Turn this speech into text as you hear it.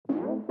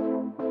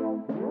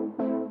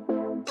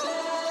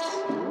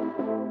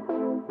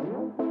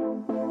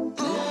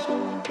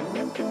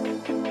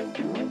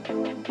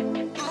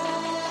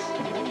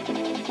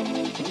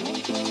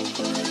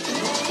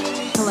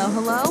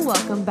Hello.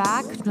 Welcome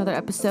back to another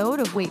episode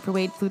of Wait for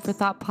Wait, Food for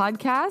Thought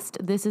podcast.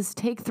 This is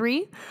take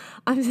 3.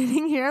 I'm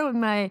sitting here with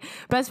my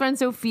best friend,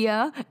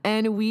 Sophia,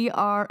 and we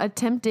are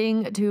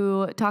attempting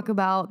to talk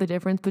about the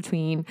difference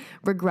between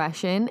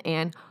regression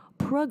and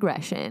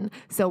progression.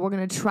 So we're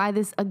going to try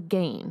this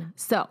again.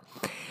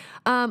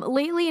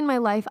 Lately in my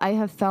life, I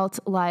have felt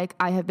like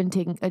I have been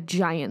taking a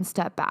giant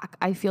step back.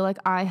 I feel like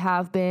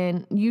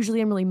usually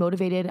I'm really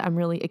motivated. I'm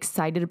really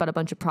excited about a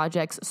bunch of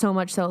projects, so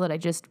much so that I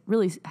just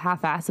really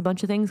half-ass a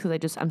bunch of things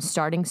because I'm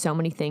starting so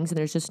many things and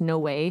there's just no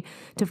way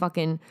to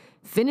fucking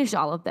finish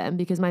all of them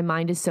because my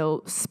mind is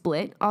so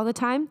split all the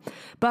time.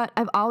 But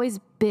I've always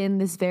been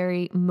this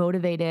very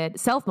motivated,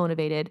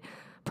 self-motivated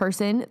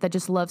person that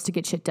just loves to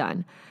get shit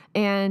done.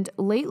 And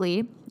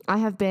lately, I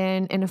have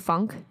been in a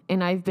funk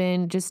and I've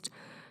been just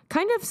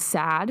kind of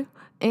sad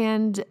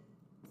and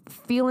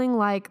feeling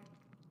like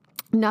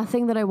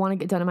nothing that I want to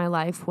get done in my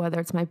life, whether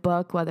it's my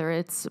book, whether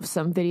it's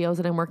some videos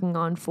that I'm working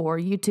on for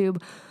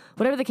YouTube,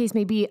 whatever the case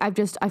may be, I've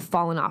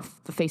fallen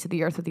off the face of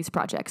the earth with these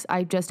projects.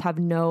 I just have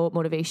no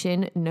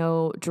motivation,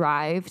 no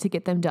drive to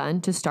get them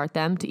done, to start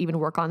them, to even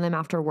work on them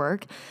after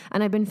work.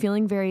 And I've been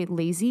feeling very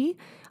lazy.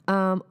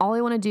 All I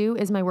want to do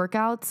is my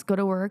workouts, go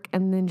to work,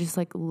 and then just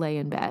like lay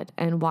in bed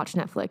and watch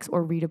Netflix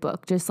or read a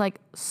book, just like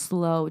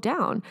slow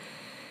down.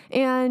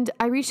 And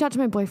I reached out to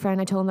my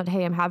boyfriend. I told him that,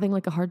 hey, I'm having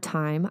like a hard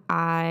time.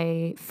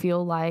 I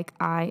feel like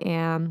I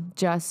am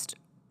just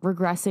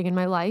regressing in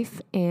my life.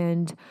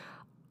 And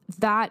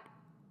that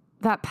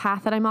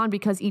path that I'm on,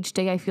 because each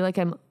day I feel like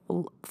I'm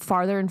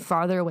farther and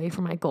farther away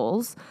from my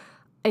goals,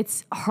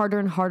 it's harder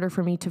and harder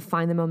for me to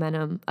find the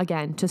momentum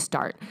again to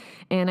start.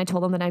 And I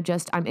told him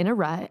that I'm in a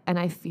rut and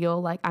I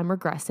feel like I'm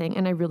regressing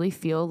and I really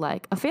feel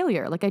like a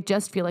failure. Like I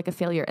just feel like a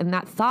failure. And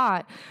that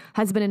thought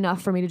has been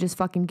enough for me to just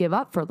fucking give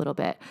up for a little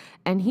bit.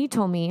 And he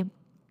told me,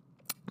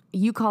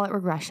 you call it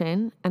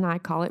regression and I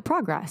call it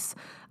progress.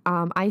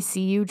 I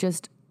see you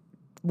just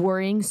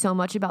worrying so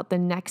much about the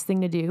next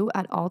thing to do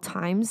at all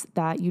times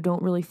that you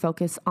don't really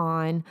focus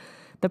on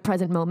the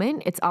present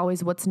moment. It's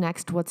always what's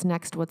next, what's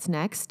next, what's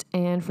next.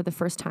 And for the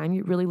first time,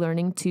 you're really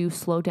learning to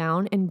slow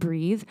down and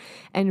breathe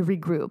and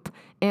regroup.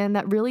 And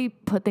that really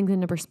put things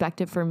into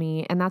perspective for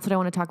me. And that's what I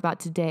want to talk about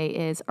today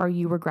is, are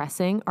you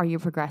regressing? Are you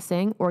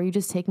progressing? Or are you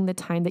just taking the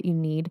time that you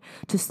need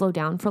to slow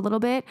down for a little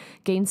bit,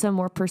 gain some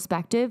more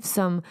perspective,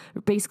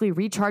 basically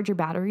recharge your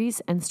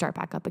batteries and start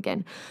back up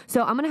again?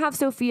 So I'm going to have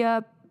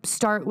Sophia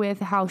start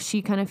with how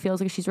she kind of feels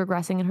like she's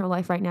regressing in her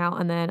life right now.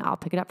 And then I'll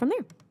pick it up from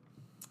there.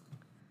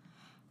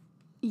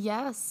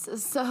 Yes.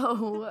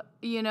 So,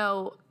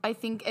 I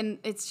think, and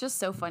it's just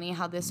so funny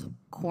how this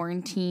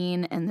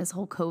quarantine and this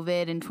whole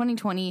COVID in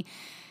 2020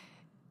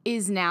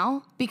 is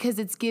now, because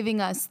it's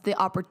giving us the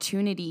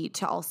opportunity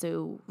to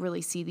also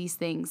really see these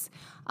things.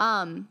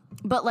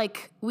 But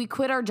like we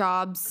quit our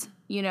jobs,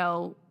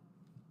 like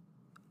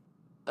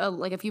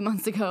a few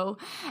months ago.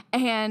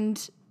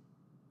 And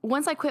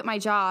once I quit my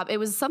job, it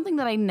was something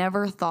that I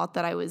never thought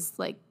that I was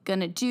like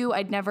going to do.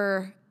 I'd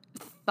never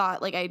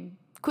thought like I'd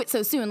quit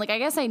so soon. Like, I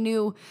guess I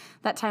knew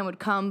that time would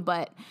come,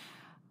 but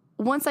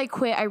once I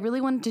quit, I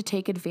really wanted to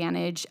take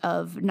advantage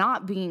of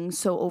not being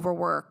so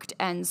overworked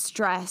and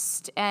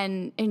stressed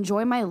and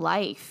enjoy my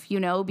life,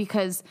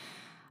 because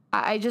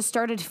I just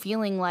started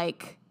feeling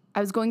like I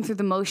was going through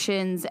the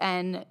motions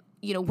and,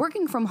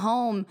 working from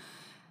home,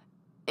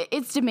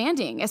 it's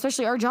demanding,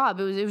 especially our job.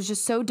 It was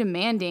just so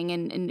demanding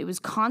and it was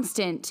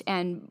constant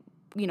and,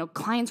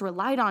 clients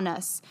relied on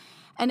us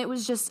and it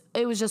was just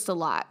a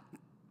lot.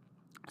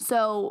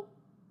 So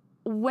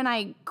when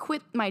I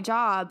quit my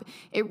job,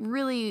 it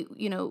really,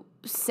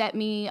 set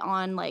me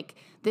on like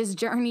this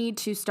journey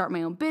to start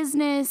my own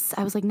business.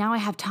 I was like, now I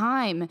have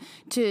time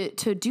to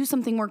do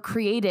something more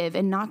creative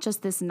and not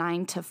just this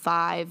 9 to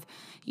 5,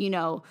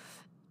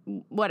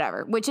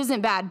 whatever, which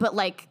isn't bad, but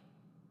like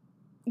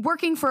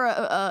working for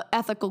a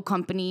ethical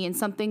company and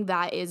something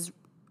that is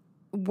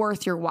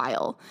worth your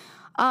while.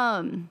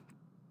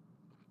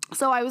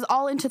 So I was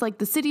all into like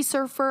the City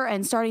Surfer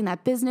and starting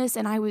that business.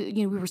 And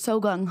we were so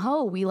gung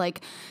ho. We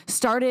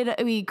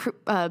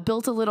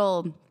built a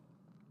little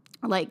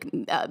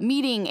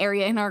meeting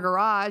area in our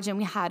garage and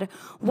we had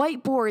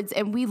whiteboards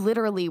and we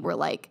literally were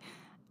like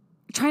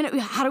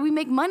how do we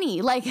make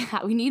money? Like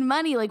we need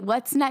money. Like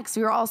what's next?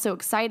 We were all so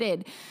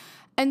excited.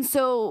 And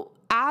so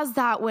as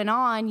that went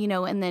on,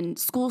 and then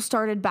school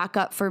started back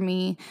up for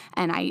me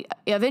and I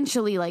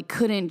eventually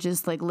couldn't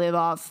just live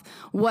off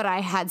what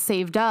I had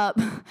saved up.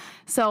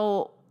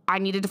 So I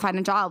needed to find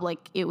a job.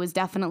 It was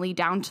definitely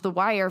down to the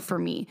wire for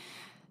me.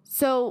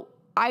 So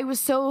I was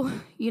so,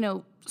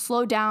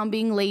 slowed down,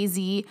 being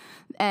lazy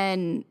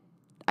and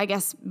I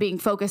guess being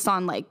focused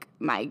on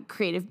my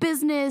creative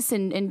business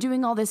and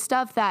doing all this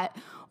stuff that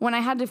when I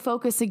had to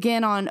focus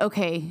again on,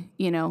 okay,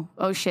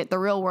 oh shit, the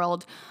real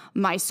world,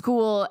 my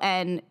school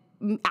and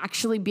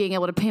actually being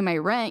able to pay my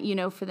rent,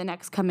 for the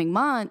next coming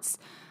months,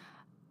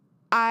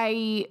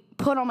 I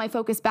put all my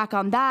focus back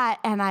on that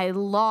and I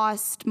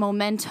lost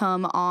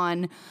momentum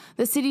on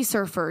the City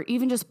Surfer,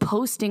 even just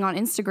posting on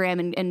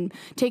Instagram and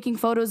taking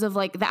photos of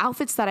the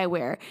outfits that I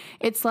wear.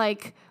 It's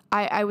like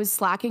I was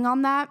slacking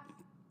on that,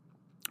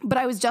 but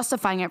I was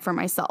justifying it for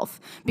myself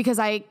because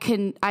I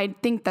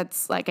think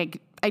that's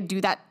like, I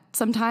do that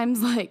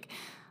sometimes. Like,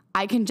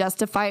 I can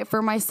justify it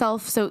for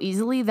myself so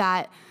easily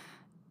that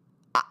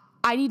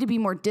I need to be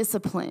more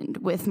disciplined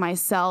with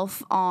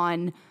myself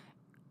on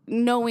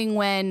knowing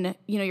when,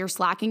 you know, you're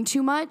slacking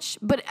too much.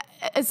 But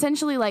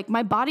essentially, like,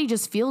 my body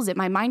just feels it.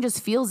 My mind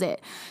just feels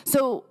it.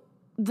 So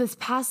this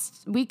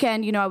past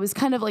weekend, you know, I was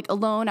kind of like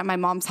alone at my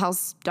mom's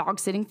house, dog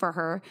sitting for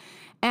her.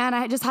 And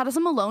I just had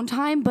some alone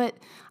time, but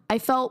I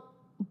felt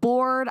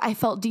bored. I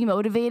felt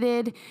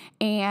demotivated.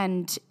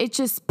 And it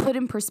just put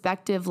in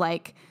perspective,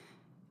 like,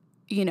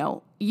 you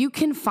know, you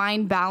can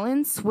find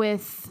balance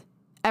with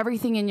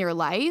everything in your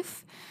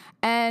life.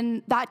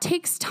 And that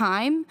takes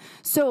time.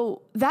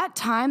 So that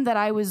time that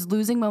I was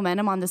losing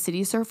momentum on the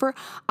City Surfer,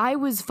 I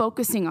was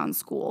focusing on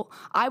school.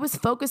 I was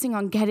focusing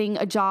on getting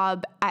a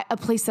job at a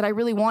place that I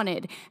really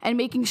wanted and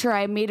making sure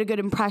I made a good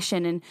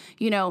impression and,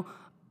 you know,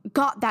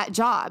 got that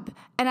job.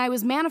 And I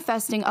was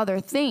manifesting other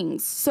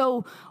things.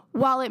 So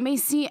while it may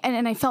seem,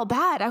 and I felt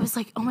bad, I was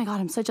like, oh my God,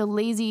 I'm such a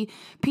lazy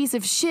piece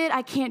of shit.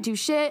 I can't do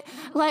shit.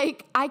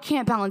 Like, I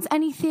can't balance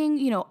anything.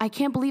 You know, I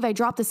can't believe I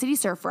dropped the City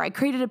Surfer. I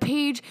created a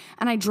page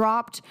and I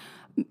dropped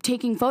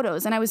taking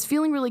photos. And I was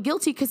feeling really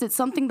guilty because it's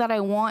something that I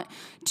want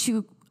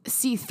to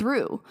see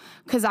through.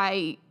 Because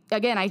I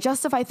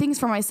justify things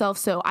for myself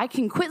so I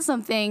can quit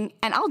something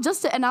and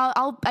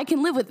I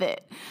can live with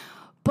it.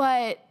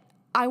 But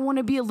I want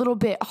to be a little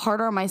bit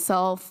harder on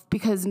myself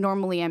because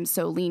normally I'm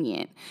so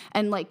lenient.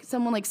 And like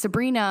someone like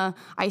Sabrina,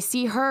 I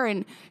see her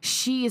and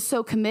she is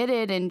so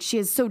committed and she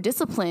is so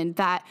disciplined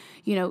that,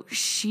 you know,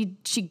 she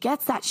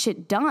gets that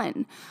shit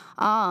done.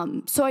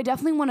 So I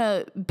definitely want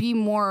to be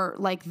more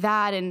like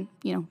that. And,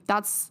 you know,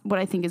 that's what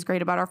I think is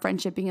great about our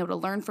friendship, being able to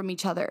learn from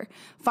each other,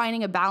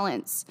 finding a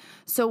balance.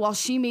 So while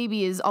she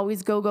maybe is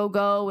always go, go,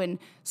 go and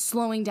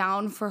slowing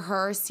down for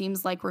her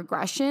seems like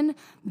regression,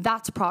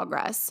 that's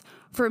progress.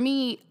 For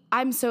me,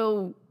 I'm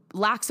so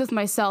lax with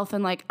myself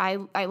and like I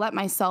let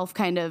myself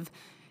kind of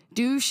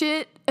do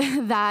shit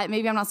that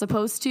maybe I'm not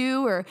supposed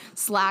to or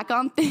slack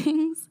on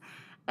things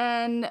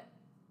and,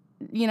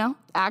 you know,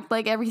 act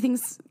like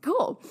everything's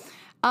cool.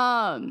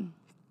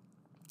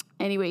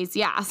 Anyways,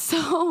 yeah.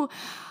 So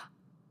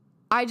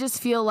I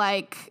just feel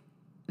like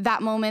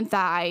that moment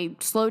that I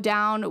slowed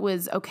down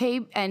was okay.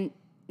 And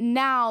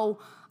now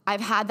I've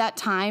had that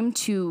time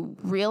to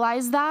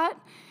realize that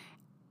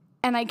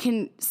and I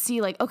can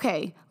see like,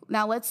 okay,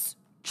 now let's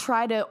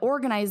try to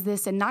organize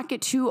this and not get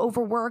too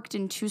overworked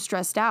and too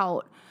stressed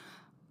out.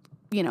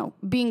 You know,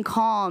 being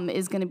calm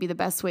is going to be the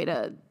best way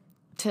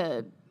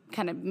to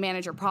kind of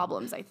manage your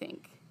problems, I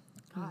think.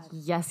 God.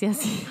 Yes.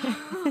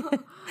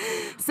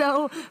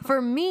 So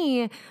for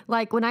me,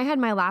 like when I had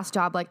my last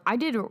job, like I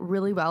did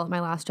really well at my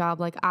last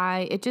job. Like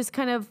it just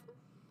kind of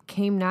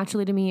came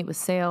naturally to me. It was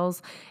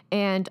sales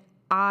and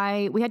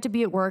we had to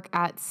be at work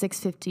at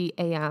 6:50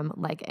 a.m.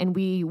 And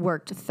we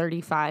worked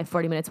 40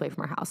 minutes away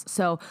from our house.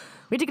 So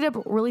we had to get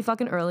up really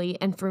fucking early.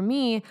 And for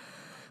me,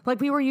 like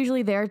we were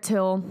usually there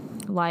till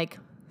like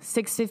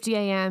 6:50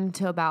 a.m.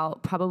 to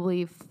about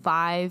probably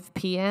 5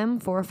 p.m.,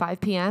 4 or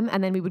 5 p.m.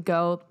 And then we would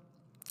go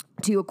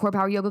to a core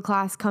power yoga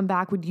class, come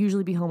back, would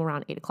usually be home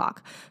around 8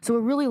 o'clock. So a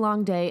really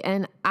long day.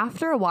 And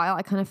after a while,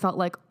 I kind of felt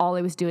like all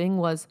I was doing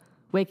was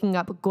waking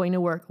up, going to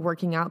work,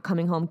 working out,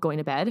 coming home, going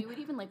to bed. We would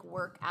even like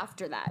work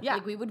after that. Yeah.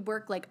 Like we would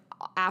work like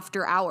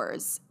after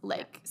hours,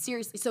 like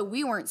seriously. So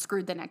we weren't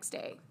screwed the next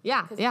day.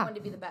 Yeah. Because we wanted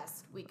to be the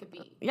best we could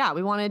be. Yeah.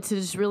 We wanted to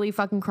just really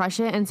fucking crush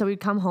it. And so we'd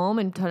come home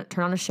and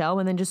turn on a show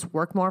and then just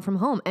work more from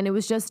home. And it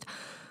was just,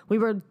 we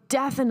were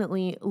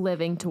definitely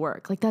living to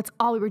work. Like that's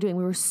all we were doing.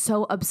 We were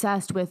so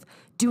obsessed with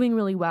doing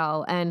really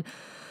well and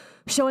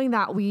showing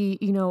that we,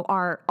 you know,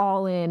 are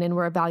all in and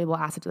we're a valuable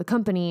asset to the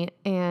company.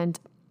 And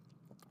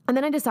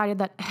then I decided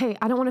that, hey,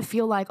 I don't want to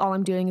feel like all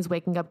I'm doing is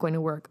waking up, going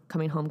to work,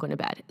 coming home, going to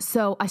bed.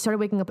 So I started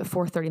waking up at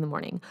 4:30 in the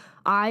morning.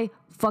 I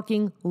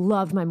fucking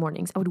loved my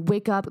mornings. I would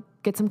wake up,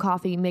 get some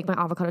coffee, make my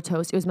avocado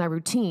toast. It was my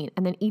routine.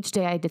 And then each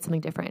day I did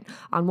something different.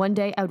 On one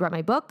day, I would write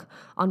my book.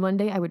 On one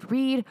day, I would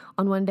read.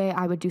 On one day,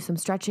 I would do some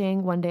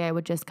stretching. One day, I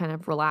would just kind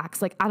of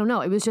relax. Like, I don't know.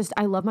 It was just,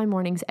 I love my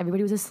mornings.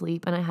 Everybody was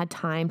asleep and I had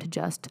time to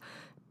just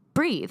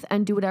breathe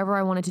and do whatever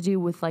I wanted to do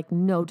with like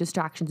no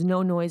distractions,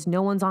 no noise,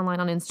 no one's online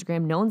on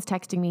Instagram, no one's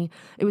texting me.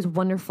 It was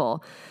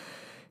wonderful.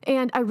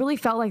 And I really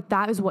felt like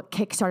that is what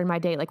kickstarted my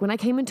day. Like when I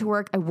came into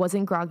work, I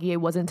wasn't groggy, I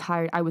wasn't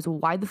tired, I was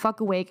wide the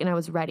fuck awake and I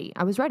was ready.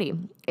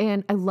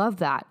 And I love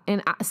that.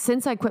 And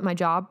since I quit my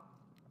job,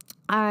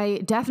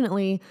 I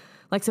definitely,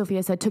 like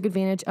Sophia said, took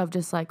advantage of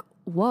just like,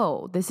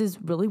 whoa, this is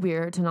really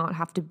weird to not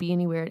have to be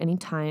anywhere at any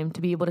time,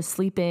 to be able to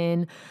sleep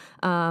in.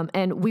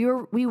 And we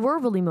were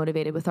really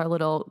motivated with our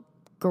little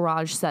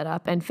garage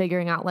setup and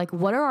figuring out like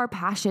what are our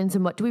passions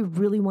and what do we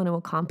really want to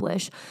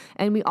accomplish.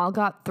 And we all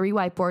got 3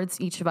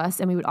 whiteboards, each of us,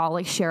 and we would all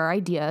like share our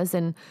ideas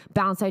and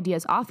bounce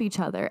ideas off each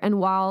other. And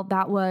while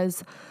that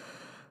was,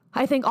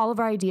 I think all of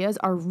our ideas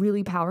are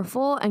really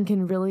powerful and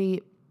can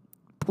really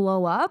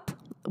blow up,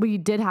 we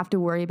did have to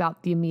worry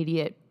about the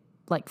immediate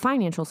like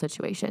financial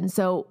situation.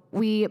 So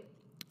we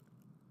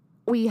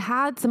we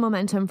had some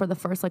momentum for the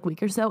first like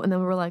week or so. And then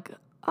we were like,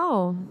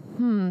 oh,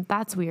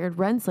 that's weird.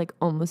 Rent's like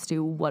almost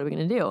due. What are we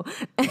going to do?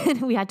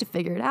 And we had to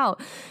figure it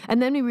out. And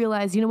then we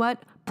realized, you know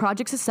what?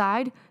 Projects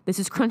aside, this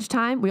is crunch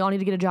time. We all need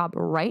to get a job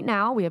right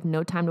now. We have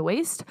no time to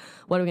waste.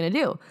 What are we going to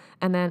do?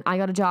 And then I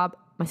got a job.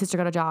 My sister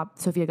got a job.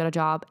 Sophia got a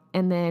job.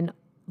 And then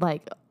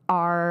like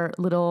our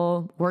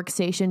little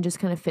workstation just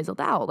kind of fizzled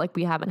out. Like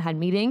we haven't had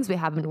meetings. We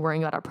haven't been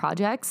worrying about our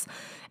projects.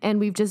 And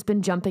we've just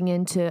been jumping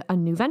into a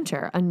new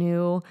venture,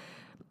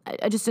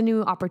 just a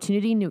new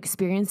opportunity, new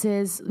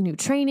experiences, new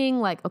training,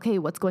 like, okay,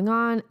 what's going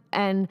on?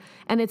 And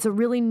it's a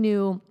really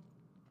new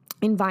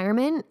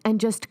environment and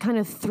just kind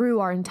of threw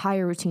our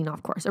entire routine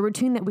off course, a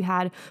routine that we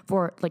had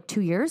for like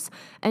 2 years.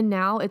 And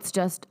now it's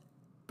just,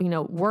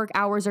 work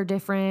hours are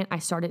different. I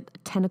start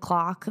at 10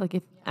 o'clock. Like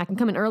if I can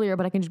come in earlier,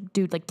 but I can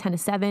do like 10 to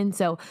 7.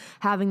 So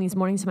having these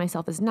mornings to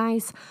myself is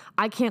nice.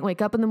 I can't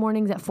wake up in the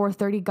mornings at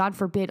 4:30. God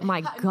forbid.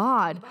 My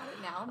God.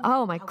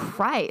 Oh my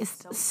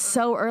Christ.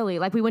 So early.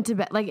 Like we went to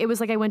bed, like it was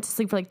like I went to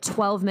sleep for like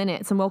 12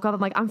 minutes and woke up.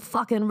 I'm like, I'm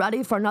fucking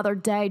ready for another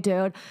day,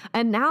 dude.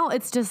 And now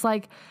it's just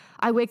like,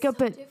 I wake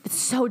up it's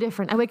so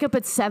different. I wake up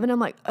at 7. I'm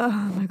like, oh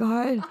my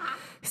God.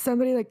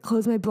 Somebody like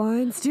close my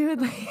blinds, dude.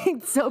 Like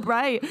it's so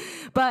bright.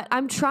 But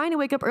I'm trying to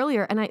wake up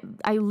earlier, and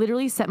I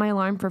literally set my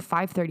alarm for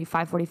 5:30,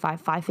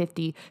 5:45,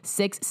 5:50,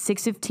 6,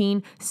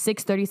 6:15,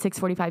 6:30,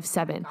 6:45,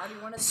 7.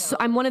 So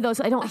I'm one of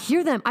those. I don't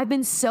hear them. I've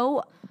been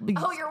so.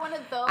 Oh, you're one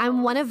of those.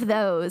 I'm one of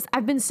those.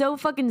 I've been so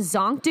fucking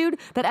zonked, dude,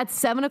 that at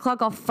 7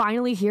 o'clock I'll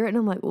finally hear it, and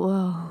I'm like,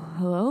 whoa,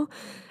 hello.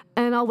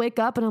 And I'll wake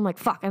up and I'm like,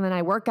 fuck. And then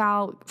I work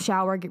out,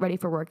 shower, get ready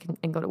for work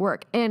and go to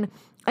work. And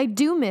I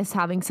do miss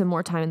having some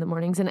more time in the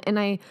mornings. And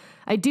I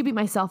do beat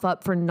myself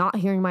up for not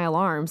hearing my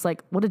alarms.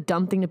 Like, what a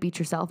dumb thing to beat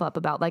yourself up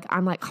about. Like,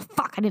 I'm like, oh,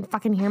 fuck, I didn't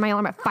fucking hear my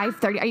alarm at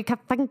 5:30. Are you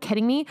fucking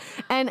kidding me?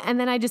 And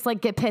then I just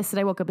like get pissed that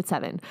I woke up at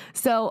 7.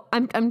 So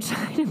I'm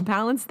trying to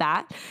balance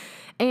that.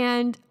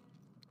 And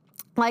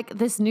like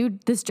this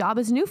job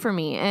is new for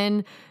me,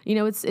 and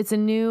it's a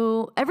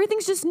new,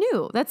 everything's just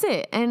new. That's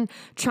it. And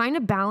trying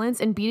to balance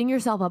and beating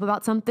yourself up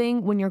about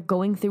something when you're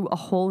going through a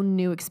whole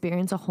new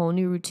experience, a whole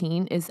new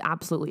routine is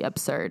absolutely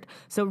absurd.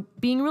 So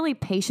being really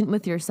patient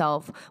with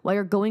yourself while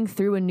you're going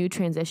through a new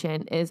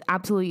transition is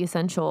absolutely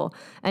essential.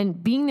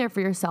 And being there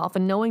for yourself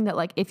and knowing that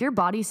like if your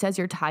body says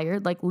you're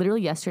tired, like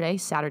literally yesterday,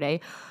 Saturday,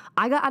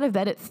 I got out of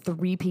bed at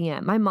 3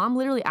 p.m. My mom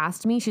literally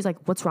asked me, she's like,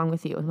 what's wrong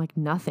with you? I'm like,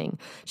 nothing.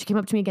 She came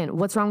up to me again.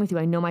 What's wrong with you?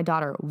 I know my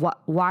daughter. Why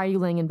are you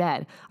laying in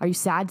bed? Are you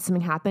sad? Did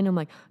something happen? I'm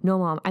like, no,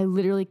 Mom, I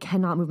literally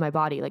cannot move my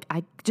body. Like,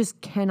 I just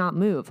cannot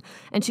move.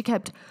 And she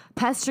kept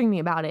pestering me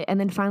about it. And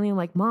then finally I'm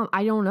like, Mom,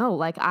 I don't know.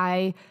 Like,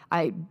 I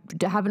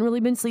haven't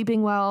really been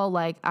sleeping well.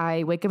 Like,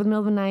 I wake up in the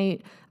middle of the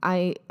night.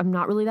 I'm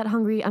not really that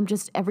hungry.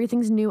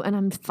 Everything's new. And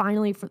I'm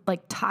finally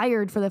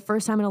tired for the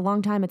first time in a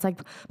long time. It's like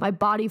my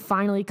body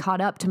finally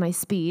caught up to my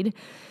speed.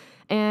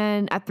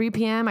 And at 3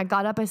 p.m. I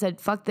got up, I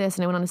said, fuck this.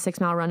 And I went on a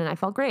 6-mile run and I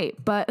felt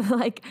great. But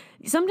like,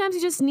 sometimes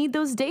you just need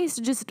those days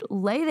to just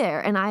lay there.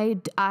 And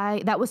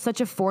that was such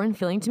a foreign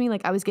feeling to me.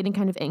 Like I was getting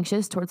kind of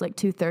anxious towards like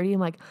 2:30.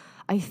 I'm like,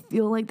 I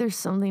feel like there's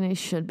something I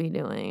should be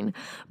doing.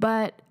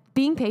 But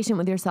being patient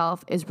with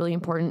yourself is really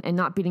important, and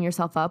not beating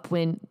yourself up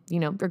when,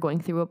 you're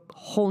going through a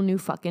whole new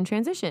fucking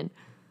transition.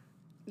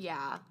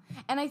 Yeah.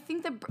 And I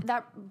think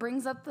that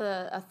brings up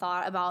a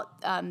thought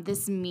about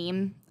this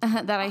meme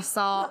that I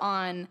saw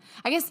on,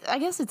 I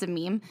guess it's a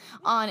meme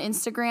on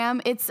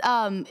Instagram.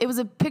 It was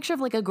a picture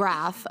of like a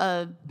graph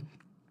and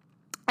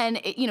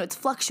it's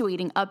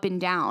fluctuating up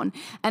and down,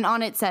 and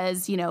on it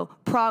says,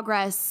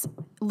 progress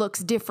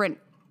looks different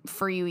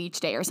for you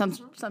each day, or some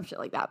shit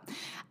like that.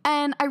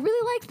 And I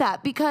really like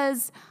that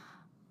because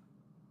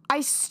I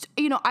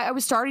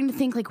was starting to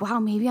think like, wow,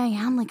 maybe I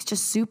am like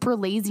just super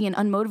lazy and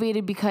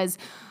unmotivated because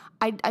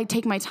I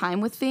take my time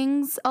with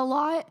things a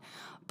lot.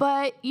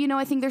 But,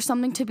 I think there's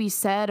something to be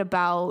said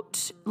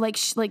about like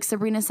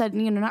Sabrina said,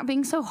 not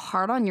being so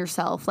hard on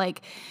yourself.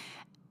 Like,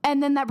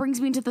 and then that brings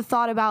me into the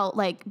thought about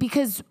like,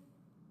 because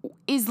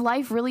is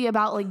life really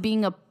about like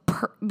being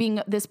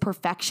this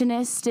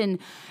perfectionist and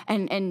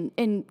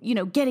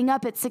getting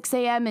up at 6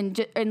 a.m.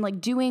 and like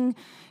doing.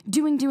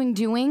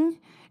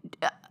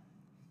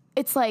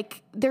 It's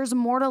like there's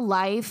more to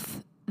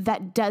life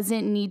that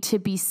doesn't need to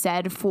be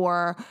said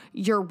for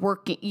your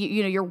work,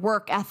 your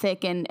work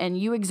ethic and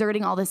you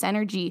exerting all this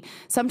energy.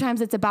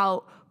 Sometimes it's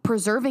about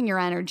preserving your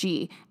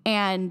energy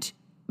and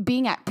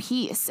being at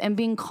peace and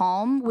being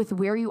calm with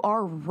where you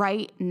are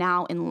right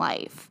now in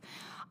life.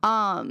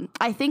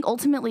 I think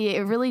ultimately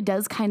it really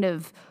does kind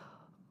of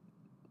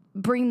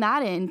bring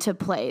that into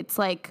play. It's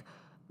like,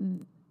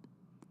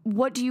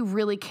 what do you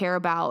really care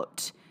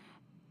about?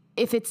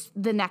 If it's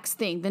the next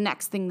thing,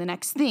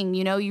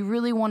 you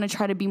really want to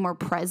try to be more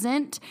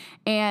present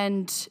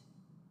and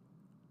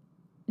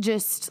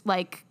just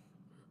like,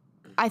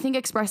 I think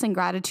expressing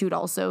gratitude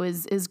also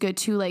is good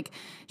too. Like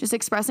just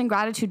expressing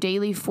gratitude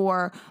daily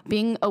for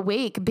being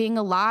awake, being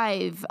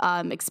alive,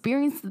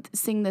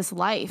 experiencing this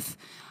life,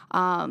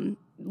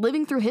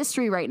 living through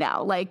history right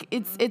now. Like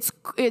it's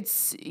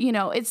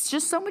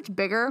just so much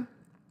bigger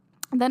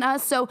than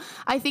us. So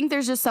I think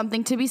there's just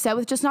something to be said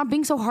with just not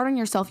being so hard on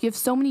yourself. You have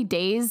so many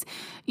days,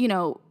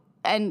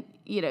 and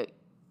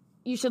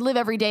you should live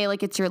every day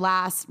like it's your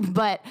last,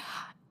 but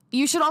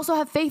you should also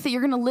have faith that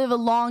you're going to live a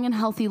long and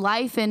healthy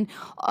life, and,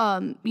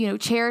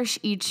 cherish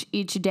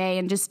each day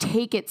and just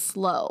take it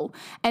slow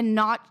and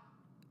not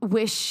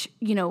wish,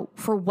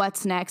 for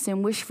what's next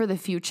and wish for the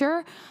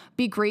future.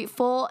 Be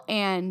grateful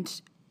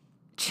and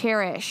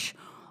cherish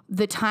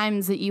the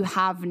times that you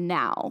have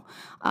now.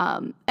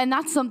 And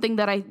that's something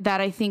that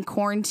I think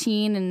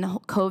quarantine and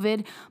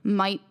COVID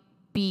might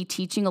be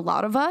teaching a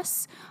lot of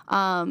us.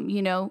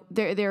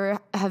 There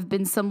have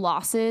been some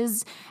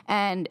losses,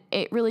 and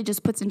it really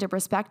just puts into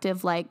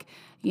perspective, like,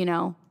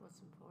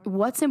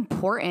 what's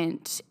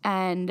important,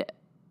 and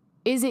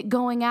is it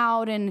going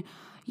out and,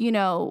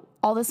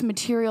 all this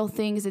material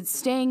things? It's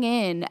staying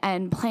in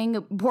and playing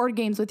board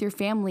games with your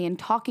family and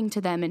talking to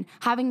them and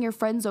having your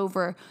friends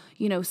over,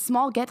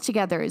 small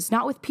get-togethers,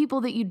 not with people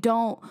that you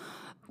don't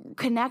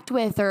connect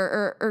with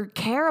or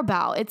care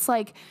about. It's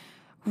like,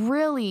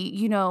 really,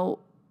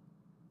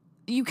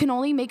 you can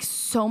only make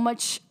so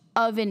much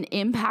of an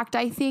impact,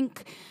 I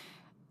think,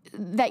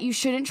 that you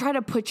shouldn't try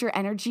to put your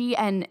energy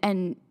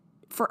and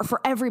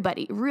for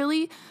everybody.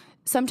 Really,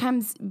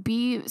 sometimes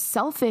be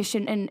selfish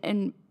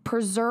and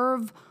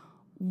preserve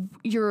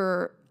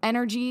your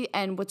energy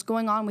and what's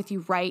going on with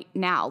you right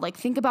now. Like,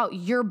 think about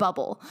your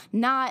bubble,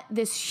 not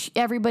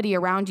everybody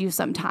around you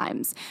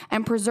sometimes,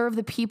 and preserve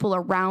the people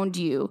around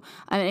you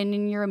and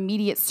in your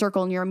immediate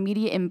circle, in your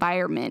immediate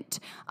environment.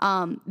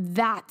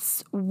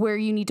 That's where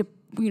you need to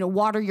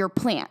water your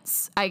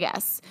plants, I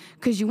guess,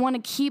 because you want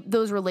to keep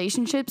those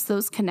relationships,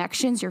 those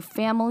connections, your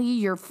family,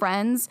 your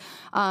friends,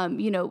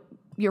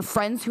 your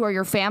friends who are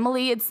your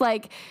family. It's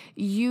like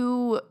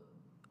you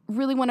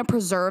really want to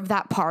preserve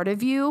that part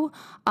of you,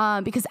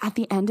 because at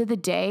the end of the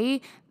day,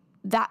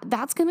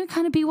 that's going to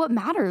kind of be what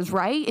matters,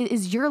 right? It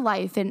is your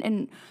life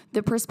and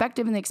the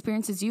perspective and the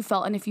experiences you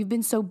felt. And if you've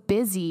been so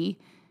busy,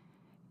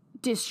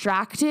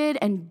 distracted,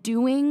 and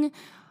doing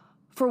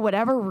for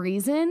whatever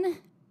reason,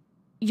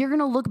 you're going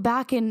to look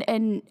back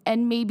and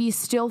maybe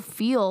still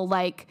feel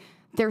like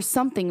there's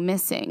something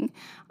missing.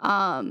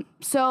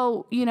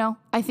 So,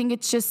 I think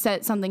it's just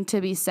something to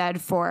be said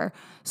for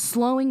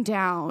slowing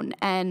down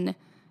and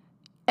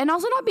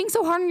also not being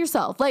so hard on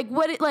yourself. Like,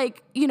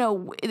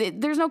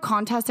 there's no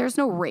contest, there's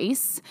no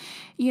race,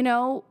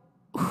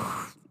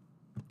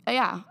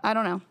 Yeah, I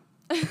don't know.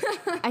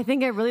 I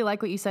think I really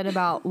like what you said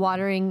about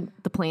watering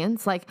the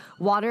plants, like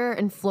water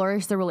and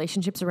flourish the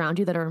relationships around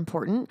you that are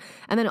important.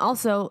 And then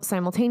also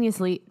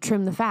simultaneously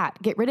trim the fat,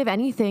 get rid of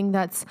anything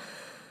that's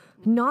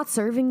not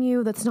serving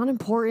you, that's not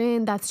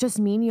important, that's just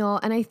menial.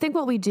 And I think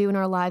what we do in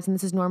our lives, and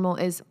this is normal,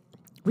 is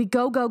we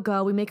go,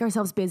 we make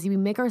ourselves busy, we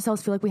make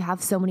ourselves feel like we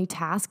have so many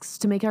tasks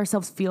to make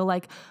ourselves feel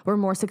like we're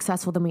more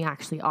successful than we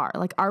actually are.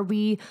 Like, are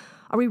we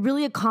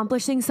really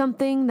accomplishing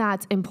something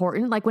that's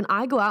important? Like, when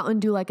I go out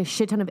and do like a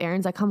shit ton of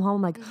errands, I come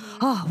home like,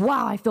 oh,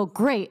 wow, I feel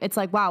great. It's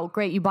like, wow,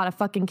 great. You bought a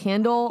fucking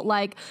candle.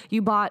 Like,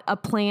 you bought a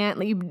plant,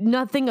 like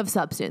nothing of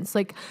substance.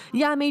 Like,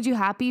 yeah, it made you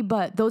happy,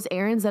 but those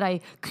errands that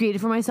I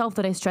created for myself,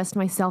 that I stressed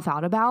myself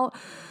out about,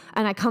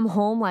 and I come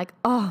home like,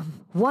 oh,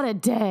 what a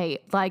day.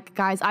 Like,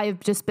 guys, I've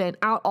just been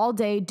out all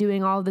day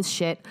doing all this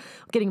shit,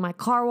 getting my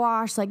car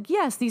washed. Like,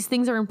 yes, these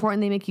things are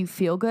important. They make you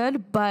feel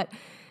good, but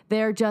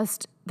they're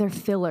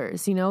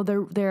fillers,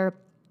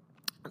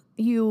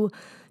 you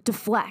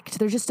deflect.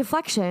 They're just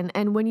deflection.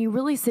 And when you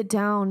really sit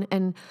down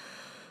and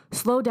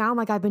slow down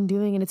like I've been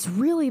doing, and it's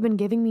really been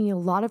giving me a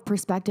lot of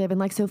perspective. And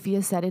like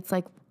Sophia said, it's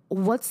like,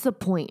 what's the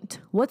point?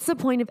 What's the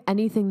point of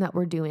anything that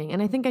we're doing?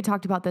 And I think I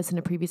talked about this in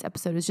a previous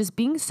episode, is just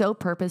being so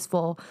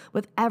purposeful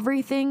with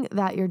everything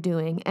that you're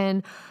doing.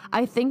 And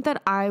I think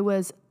that I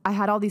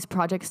had all these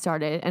projects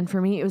started, and for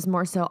me, it was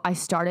more so I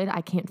started,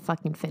 I can't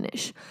fucking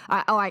finish.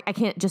 I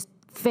can't just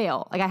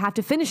fail. Like, I have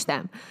to finish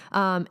them.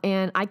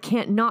 And I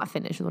can't not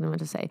finish is what I meant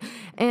to say.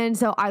 And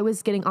so I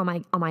was getting on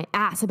my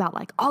ass about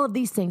like all of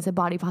these things, the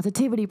body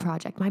positivity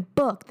project, my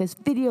book, this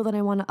video that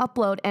I want to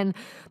upload. And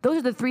those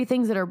are the three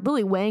things that are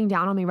really weighing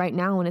down on me right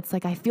now. And it's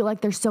like, I feel like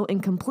they're so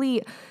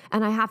incomplete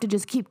and I have to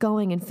just keep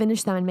going and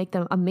finish them and make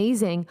them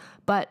amazing.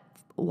 But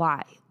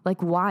why?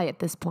 Like, why at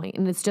this point?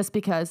 And it's just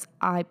because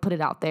I put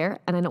it out there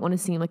and I don't want to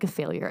seem like a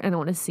failure. And I don't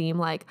want to seem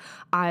like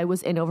I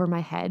was in over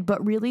my head.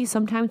 But really,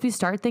 sometimes we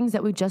start things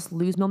that we just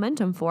lose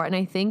momentum for. And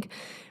I think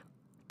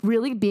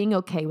really being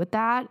okay with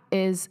that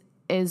is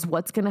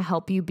what's going to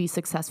help you be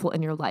successful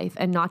in your life,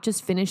 and not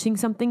just finishing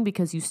something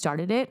because you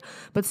started it,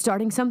 but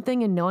starting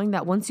something and knowing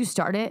that once you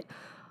start it,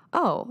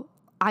 oh,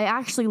 I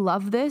actually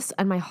love this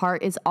and my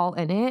heart is all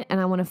in it, and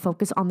I want to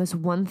focus on this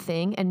one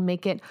thing and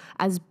make it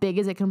as big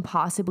as it can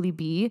possibly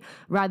be,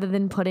 rather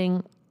than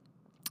putting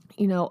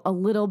you know, a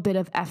little bit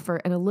of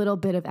effort and a little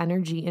bit of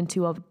energy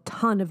into a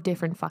ton of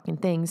different fucking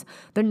things,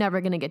 they're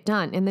never going to get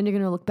done. And then you're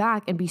going to look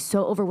back and be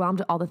so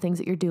overwhelmed at all the things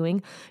that you're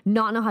doing,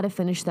 not know how to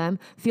finish them,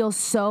 feel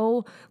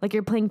so like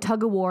you're playing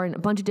tug of war in a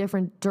bunch of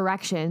different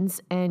directions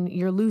and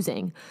you're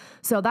losing.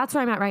 So that's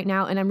where I'm at right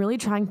now. And I'm really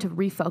trying to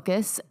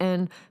refocus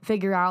and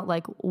figure out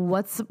like,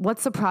 what's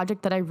the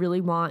project that I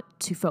really want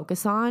to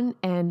focus on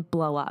and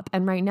blow up.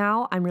 And right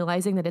now I'm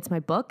realizing that it's my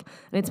book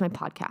and it's my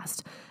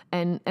podcast.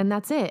 And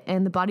that's it.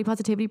 And the Body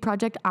Positivity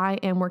Project, I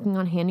am working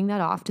on handing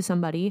that off to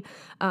somebody.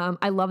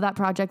 I love that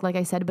project, like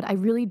I said, but I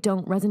really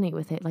don't resonate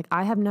with it. Like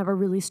I have never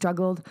really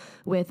struggled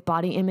with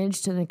body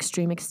image to an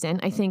extreme extent.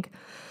 I think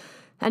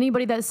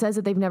anybody that says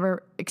that they've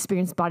never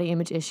experienced body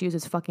image issues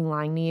is fucking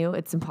lying to you.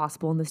 It's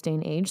impossible in this day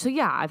and age. So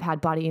yeah, I've had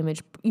body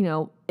image, you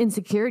know,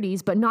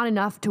 insecurities, but not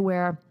enough to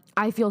where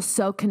I feel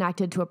so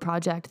connected to a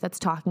project that's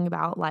talking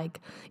about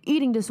like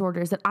eating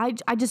disorders that I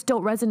just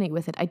don't resonate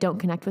with it. I don't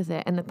connect with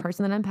it. And the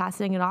person that I'm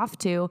passing it off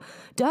to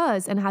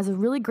does and has a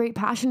really great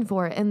passion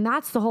for it. And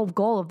that's the whole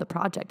goal of the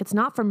project. It's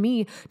not for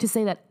me to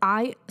say that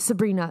I,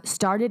 Sabrina,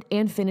 started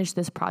and finished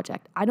this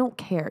project. I don't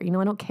care. You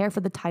know, I don't care for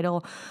the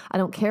title. I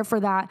don't care for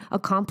that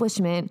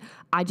accomplishment.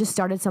 I just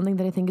started something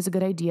that I think is a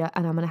good idea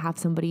and I'm going to have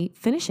somebody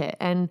finish it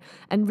and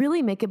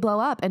really make it blow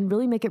up and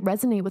really make it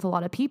resonate with a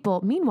lot of people.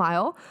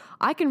 Meanwhile,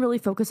 I can really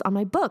focus on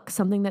my book,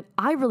 something that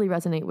I really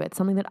resonate with,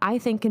 something that I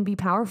think can be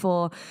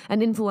powerful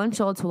and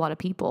influential to a lot of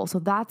people. So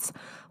that's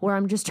where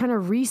I'm just trying to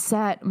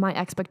reset my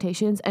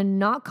expectations and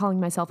not calling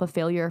myself a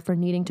failure for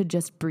needing to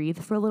just breathe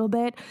for a little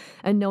bit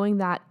and knowing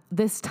that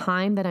this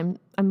time that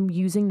I'm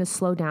using to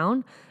slow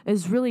down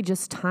is really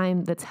just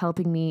time that's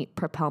helping me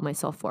propel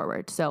myself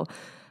forward. So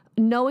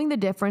knowing the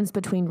difference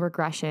between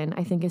regression,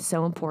 I think is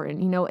so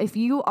important. You know, if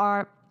you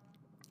are,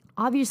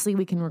 obviously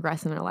we can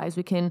regress in our lives.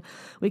 We could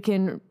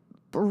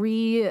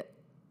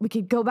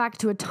go back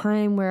to a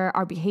time where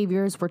our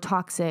behaviors were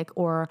toxic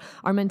or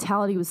our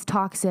mentality was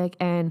toxic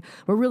and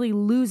we're really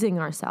losing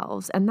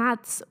ourselves. And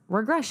that's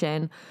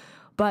regression.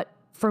 But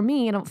for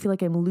me, I don't feel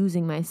like I'm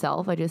losing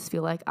myself. I just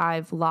feel like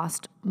I've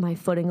lost my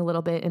footing a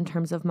little bit in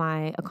terms of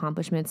my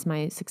accomplishments,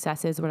 my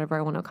successes, whatever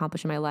I want to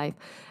accomplish in my life.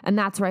 And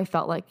that's where I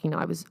felt like, you know,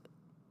 I was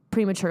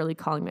prematurely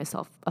calling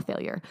myself a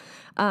failure.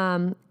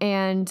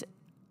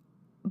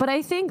 But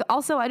I think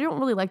also I don't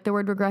really like the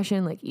word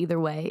regression, like either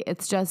way.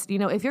 It's just, you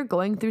know, if you're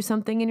going through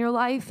something in your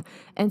life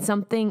and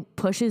something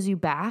pushes you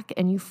back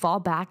and you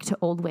fall back to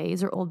old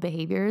ways or old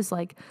behaviors,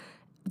 like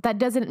that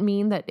doesn't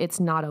mean that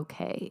it's not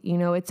okay. You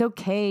know, it's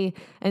okay.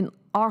 And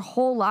our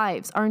whole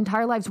lives, our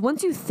entire lives,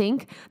 once you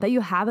think that you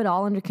have it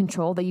all under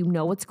control, that you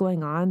know what's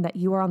going on, that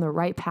you are on the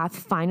right path,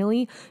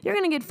 finally, you're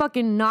going to get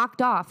fucking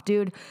knocked off,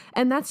 dude.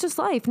 And that's just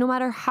life, no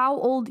matter how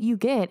old you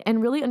get.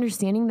 And really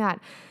understanding that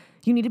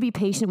you need to be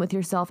patient with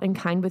yourself and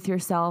kind with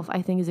yourself,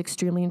 I think is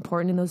extremely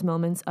important in those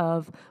moments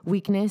of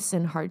weakness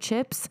and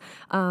hardships.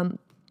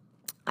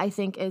 I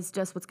think is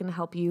just what's going to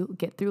help you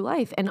get through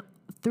life. And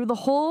through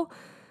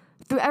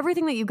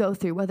everything that you go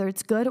through, whether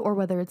it's good or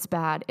whether it's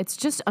bad, it's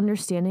just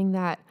understanding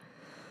that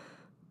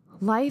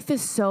life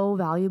is so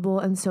valuable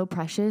and so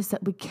precious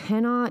that we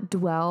cannot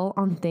dwell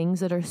on things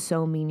that are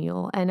so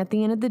menial. And at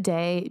the end of the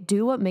day,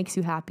 do what makes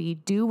you happy,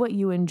 do what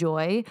you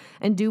enjoy,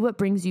 and do what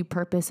brings you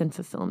purpose and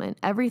fulfillment.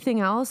 Everything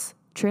else,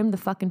 trim the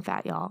fucking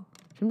fat, y'all.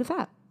 Trim the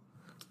fat.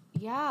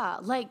 Yeah,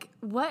 like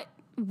what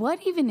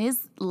even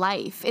is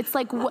life? It's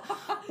like what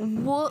Here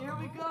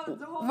we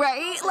go.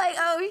 right? Like,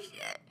 oh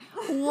shit.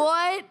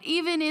 What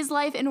even is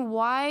life, and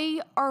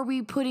why are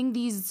we putting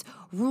these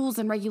rules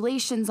and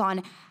regulations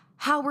on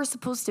how we're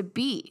supposed to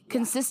be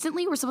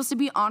consistently? We're supposed to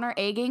be on our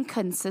A game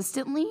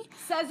consistently.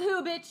 Says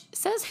who, bitch?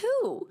 Says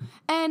who?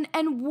 And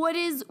what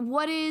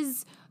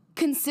is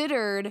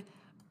considered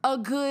a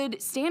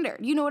good standard?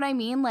 You know what I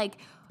mean? Like,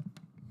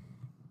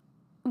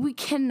 we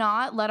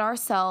cannot let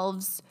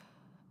ourselves,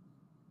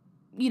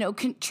 you know,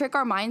 trick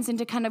our minds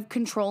into kind of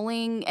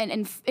controlling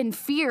and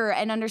fear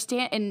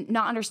and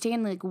not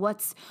understand like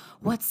what's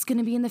going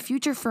to be in the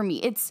future for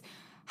me. It's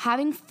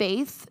having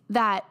faith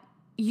that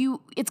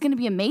it's going to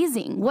be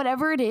amazing.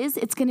 Whatever it is,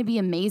 it's going to be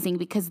amazing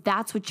because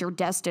that's what you're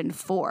destined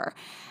for.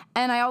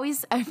 And I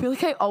feel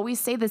like I always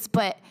say this,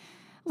 but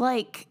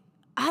like,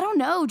 I don't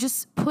know,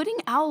 just putting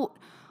out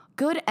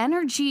good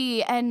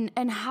energy and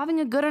having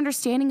a good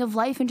understanding of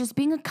life and just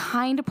being a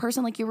kind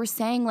person, like you were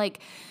saying, like,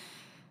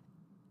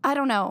 I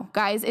don't know,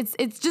 guys.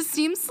 It just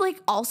seems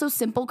like also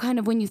simple kind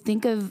of when you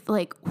think of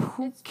like,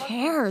 who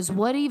cares?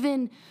 What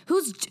even,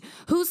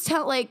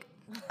 like,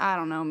 I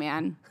don't know,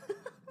 man.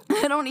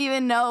 I don't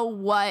even know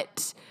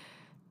what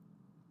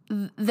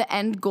the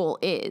end goal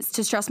is,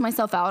 to stress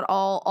myself out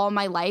all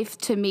my life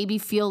to maybe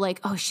feel like,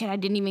 oh shit, I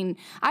didn't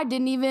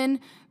even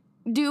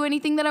do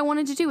anything that I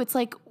wanted to do. It's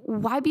like,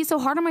 why be so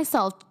hard on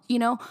myself? You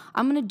know,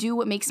 I'm going to do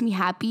what makes me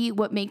happy,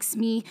 what makes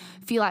me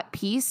feel at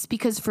peace.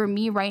 Because for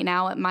me right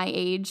now at my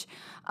age,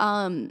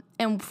 and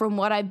from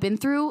what I've been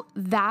through,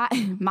 at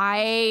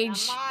my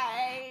age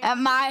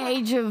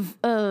of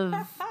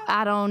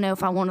I don't know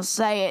if I want to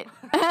say it.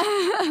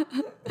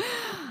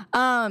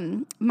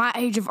 my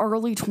age of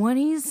early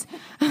 20s,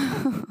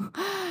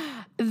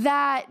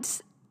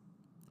 that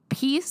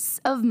peace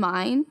of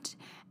mind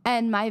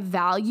and my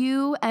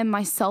value and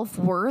my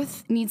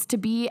self-worth needs to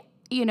be,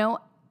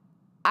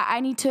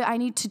 I need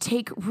to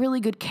take really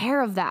good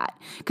care of that,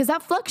 because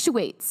that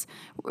fluctuates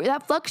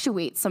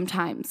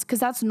sometimes, because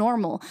that's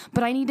normal.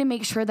 But I need to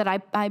make sure that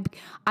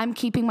I'm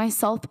keeping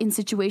myself in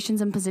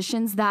situations and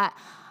positions that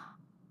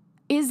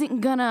isn't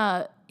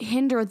gonna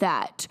hinder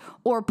that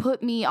or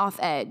put me off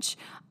edge,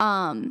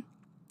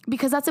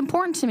 because that's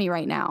important to me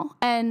right now.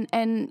 And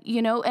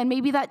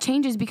maybe that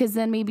changes, because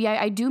then maybe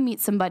I do meet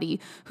somebody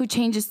who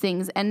changes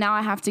things, and now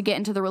I have to get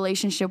into the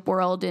relationship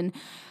world,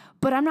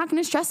 but I'm not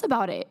gonna stress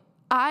about it.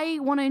 I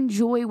want to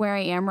enjoy where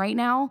I am right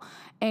now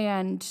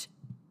and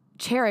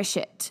cherish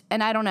it.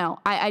 And I don't know.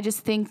 I just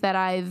think that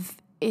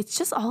it's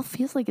just all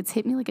feels like it's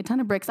hit me like a ton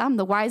of bricks. I'm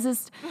the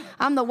wisest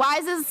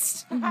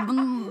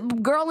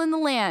girl in the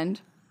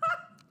land.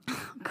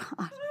 Oh,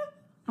 God.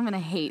 I'm going to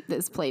hate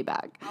this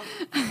playback.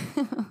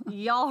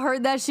 Y'all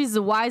heard that? She's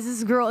the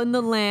wisest girl in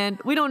the land.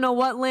 We don't know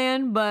what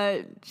land,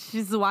 but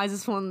she's the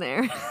wisest one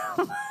there.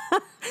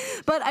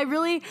 But I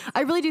really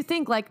do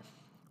think, like,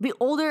 the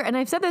older, and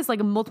I've said this like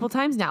multiple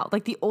times now,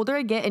 like the older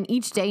I get, and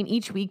each day and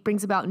each week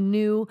brings about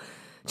new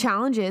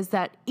challenges,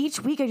 that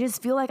each week I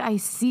just feel like I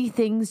see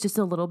things just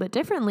a little bit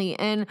differently.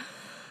 And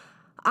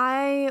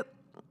I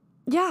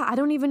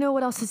don't even know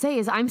what else to say.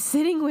 Is I'm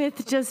sitting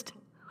with just,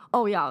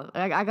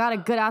 I got a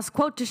good ass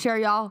quote to share,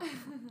 y'all.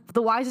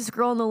 The wisest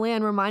girl in the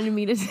land reminded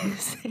me to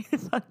say the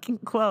fucking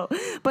quote.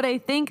 But I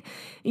think,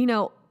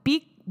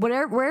 be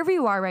wherever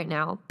you are right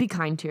now, be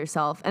kind to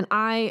yourself. And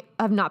I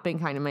have not been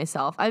kind to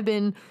myself. I've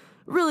been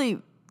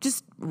really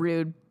just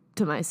rude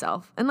to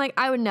myself. And like,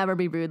 I would never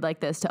be rude like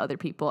this to other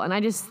people. And I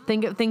just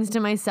think of things to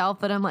myself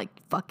that I'm like,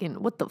 fucking,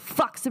 what the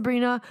fuck,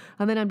 Sabrina?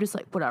 And then I'm just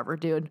like, whatever,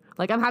 dude.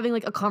 Like, I'm having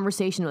like a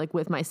conversation like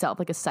with myself,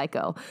 like a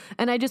psycho.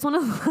 And I just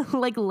want to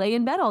like lay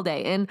in bed all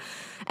day. And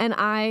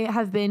I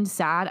have been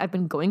sad. I've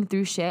been going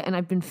through shit, and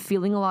I've been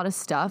feeling a lot of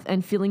stuff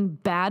and feeling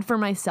bad for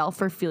myself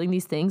for feeling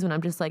these things, when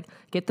I'm just like,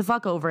 get the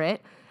fuck over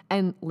it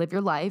and live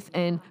your life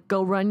and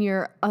go run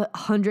your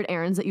 100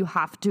 errands that you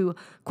have to,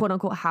 quote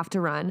unquote, have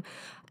to run.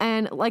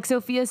 And like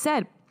Sophia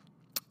said,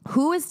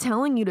 who is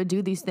telling you to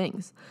do these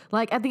things?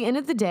 Like, at the end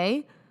of the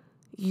day,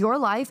 your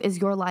life is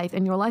your life,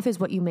 and your life is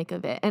what you make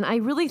of it. And I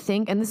really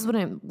think, and this is what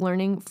I'm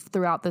learning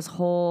throughout this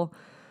whole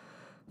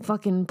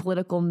fucking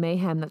political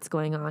mayhem that's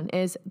going on,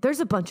 is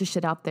there's a bunch of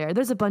shit out there.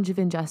 There's a bunch of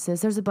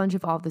injustice. There's a bunch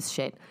of all this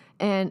shit.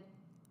 And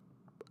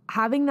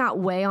having that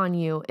weigh on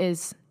you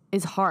is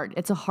hard.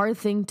 It's a hard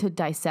thing to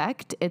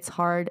dissect. It's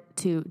hard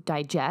to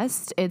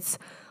digest. It's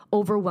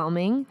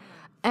overwhelming.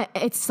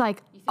 It's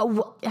like,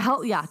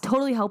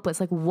 totally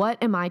helpless. Like,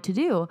 what am I to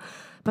do?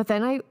 But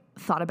then I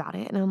thought about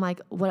it, and I'm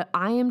like, what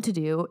I am to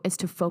do is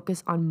to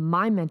focus on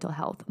my mental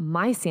health,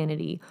 my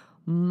sanity,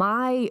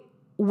 my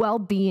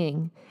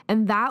well-being.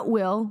 And that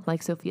will,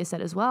 like Sophia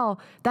said as well,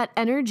 that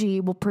energy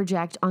will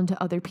project onto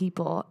other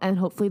people, and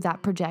hopefully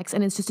that projects,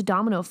 and it's just a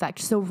domino effect.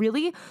 So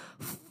really,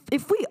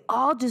 if we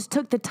all just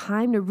took the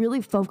time to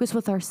really focus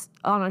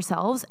on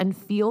ourselves and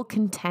feel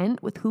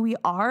content with who we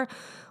are,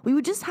 we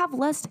would just have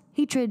less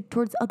hatred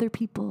towards other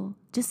people.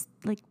 Just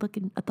like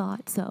fucking a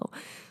thought. So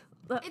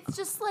it's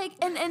just like,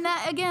 and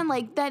that, again,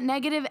 like that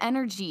negative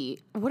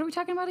energy. What are we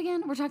talking about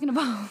again? We're talking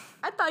about,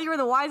 I thought you were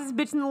the wisest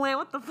bitch in the land.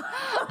 What the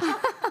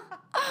fuck?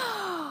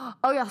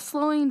 Oh yeah,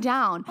 slowing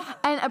down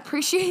and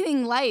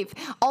appreciating life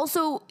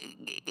also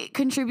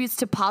contributes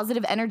to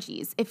positive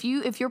energies. If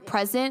you're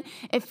present,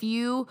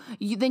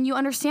 then you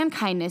understand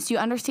kindness, you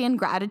understand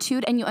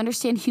gratitude, and you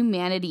understand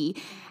humanity,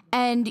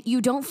 and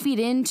you don't feed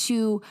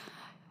into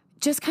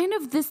just kind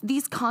of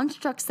these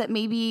constructs that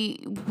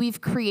maybe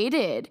we've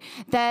created,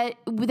 that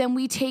then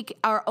we take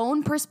our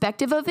own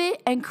perspective of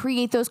it and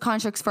create those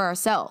constructs for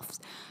ourselves.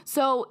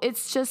 So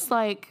it's just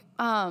like,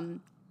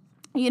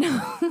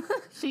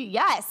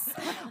 yes,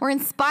 we're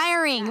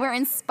inspiring.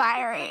 Wisest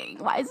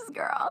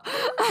girl.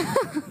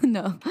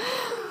 No.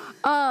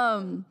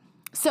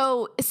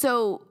 So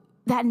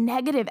that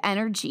negative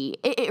energy,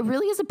 it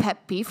really is a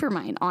pet peeve for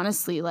mine,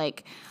 honestly.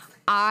 Like,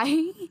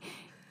 I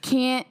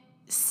can't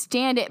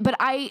stand it. But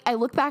I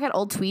look back at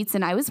old tweets,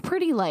 and I was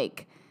pretty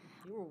like,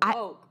 you were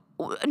woke.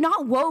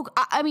 Not woke.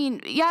 I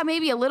mean, yeah,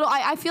 maybe a little.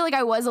 I feel like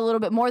I was a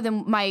little bit more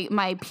than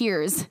my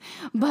peers,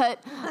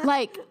 but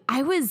like,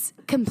 I was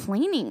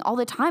complaining all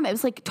the time. I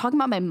was like talking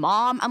about my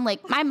mom. I'm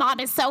like, my mom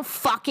is so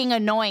fucking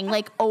annoying.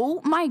 Like,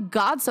 oh my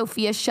God,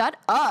 Sophia, shut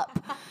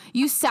up.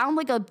 You sound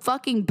like a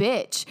fucking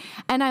bitch.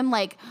 And I'm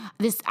like,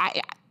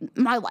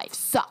 my life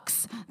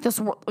sucks. This,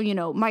 my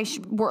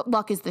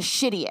luck is the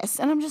shittiest.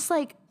 And I'm just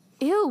like,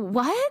 ew,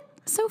 what?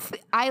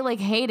 I like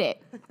hate it.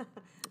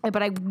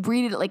 But I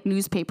read it like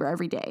newspaper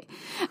every day.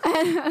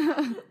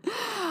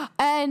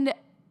 And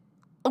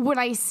when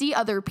I see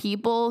other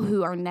people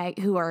who are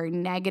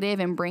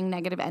negative and bring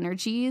negative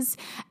energies,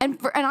 and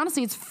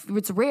honestly,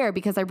 it's rare,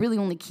 because I really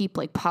only keep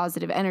like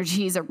positive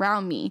energies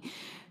around me.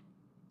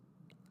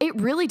 It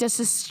really does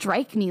just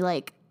strike me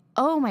like,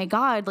 oh my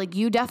God, like,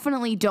 you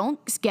definitely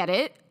don't get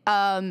it.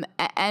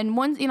 And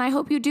one, I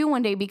hope you do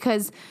one day,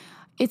 because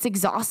it's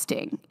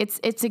exhausting. It's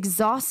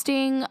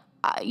exhausting.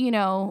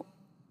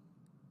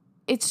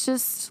 It's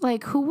just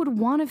like, who would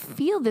want to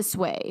feel this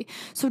way?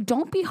 So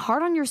don't be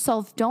hard on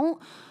yourself.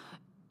 Don't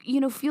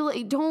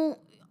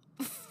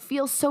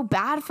feel so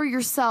bad for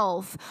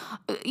yourself,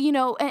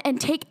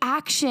 and take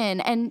action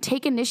and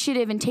take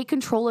initiative and take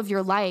control of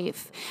your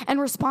life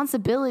and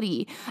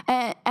responsibility,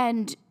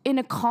 and in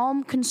a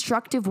calm,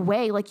 constructive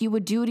way, like you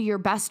would do to your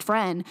best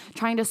friend,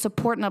 trying to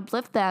support and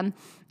uplift them,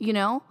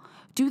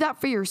 do that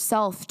for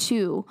yourself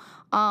too.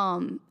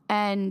 I'm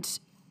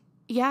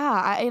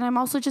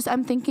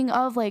thinking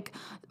of like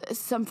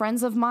some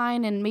friends of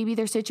mine and maybe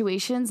their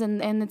situations,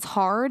 and it's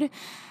hard.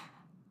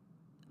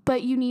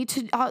 But you need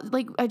to,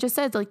 like I just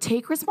said, like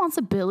take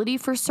responsibility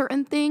for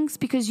certain things,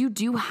 because you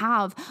do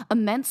have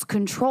immense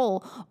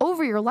control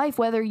over your life,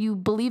 whether you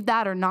believe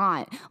that or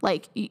not.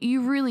 Like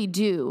you really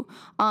do.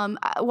 While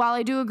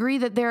I do agree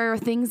that there are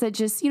things that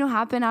just,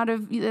 happen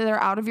that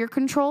are out of your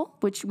control,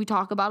 which we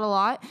talk about a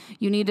lot,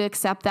 you need to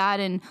accept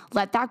that and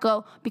let that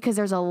go, because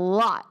there's a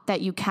lot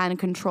that you can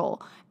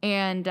control.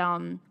 And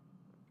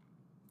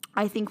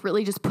I think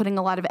really just putting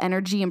a lot of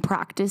energy and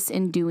practice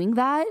in doing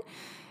that,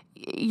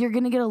 you're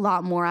going to get a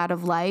lot more out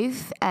of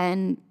life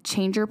and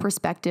change your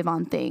perspective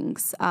on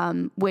things,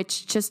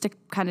 which, just to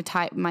kind of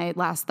tie my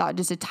last thought,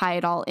 just to tie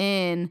it all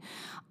in,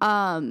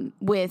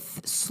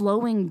 with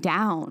slowing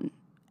down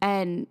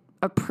and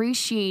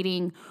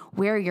appreciating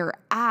where you're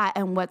at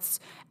and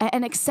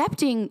and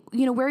accepting,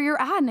 where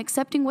you're at and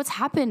accepting what's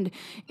happened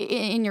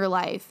in your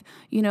life,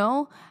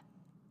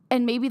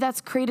 and maybe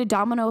that's created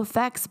domino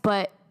effects,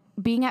 but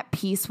being at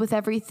peace with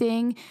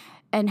everything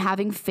and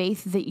having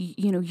faith that,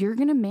 you're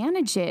going to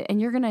manage it and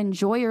you're going to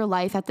enjoy your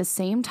life at the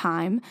same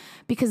time,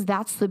 because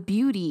that's the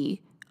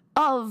beauty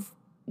of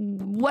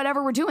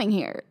whatever we're doing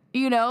here.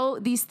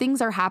 These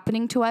things are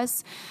happening to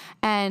us,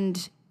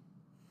 and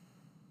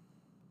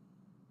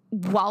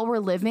while we're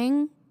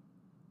living,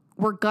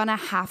 we're going to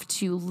have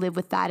to live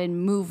with that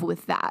and move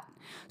with that.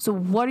 So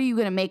what are you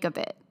going to make of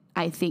it,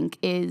 I think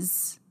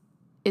is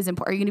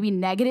important. Are you going to be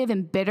negative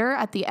and bitter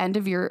at the end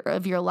of your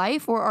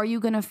life, or are you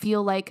going to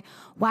feel like,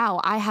 wow,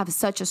 I have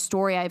such a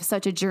story, I have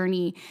such a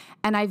journey,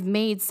 and I've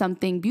made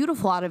something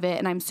beautiful out of it,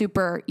 and I'm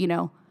super,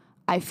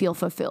 I feel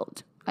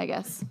fulfilled, I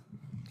guess.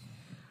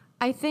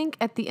 I think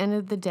at the end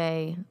of the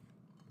day,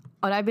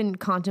 what I've been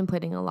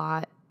contemplating a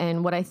lot,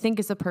 and what I think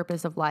is the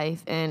purpose of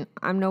life, and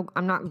I'm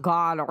not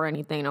God or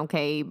anything,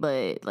 okay,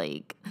 but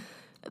like,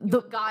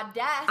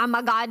 goddess. I'm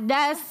a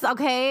goddess,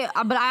 okay?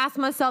 But I ask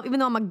myself, even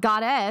though I'm a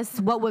goddess,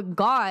 what would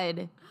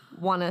God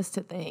want us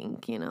to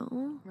think,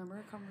 Remember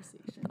our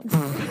conversation?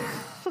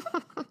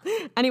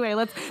 Anyway,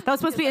 that was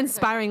supposed to be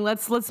inspiring.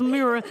 Let's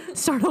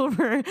start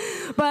over.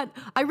 But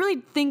I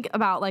really think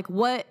about, like,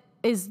 what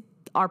is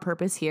our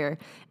purpose here?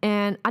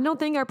 And I don't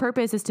think our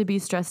purpose is to be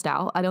stressed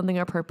out. I don't think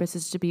our purpose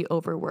is to be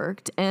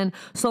overworked. And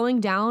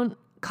slowing down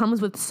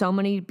comes with so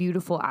many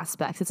beautiful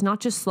aspects. It's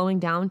not just slowing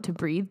down to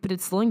breathe, but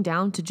it's slowing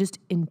down to just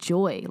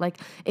enjoy. Like,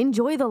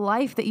 enjoy the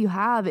life that you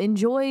have.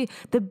 Enjoy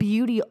the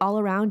beauty all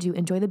around you.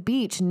 Enjoy the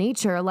beach,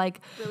 nature. Like,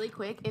 really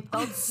quick, it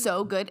felt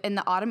so good. And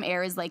the autumn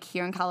air is like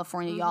here in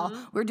California, y'all.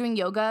 We're doing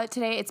yoga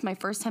today. It's my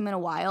first time in a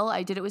while.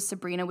 I did it with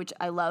Sabrina, which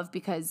I love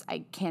because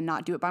I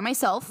cannot do it by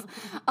myself.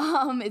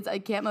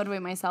 I can't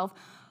motivate myself.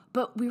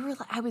 But really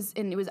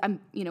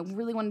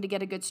wanted to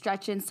get a good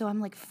stretch in. So I'm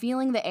like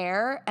feeling the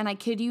air, and I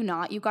kid you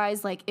not, you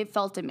guys, like it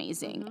felt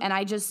amazing. And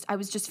I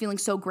was just feeling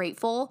so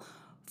grateful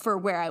for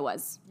where I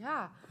was.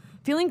 Yeah.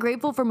 Feeling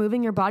grateful for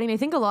moving your body. And I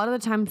think a lot of the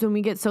times when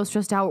we get so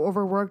stressed out or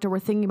overworked, or we're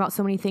thinking about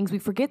so many things, we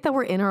forget that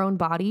we're in our own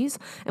bodies,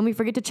 and we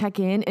forget to check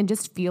in and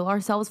just feel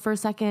ourselves for a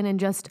second,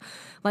 and just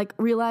like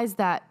realize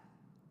that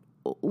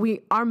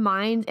our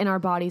mind and our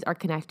bodies are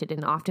connected.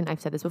 And often, I've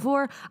said this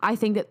before, I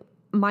think that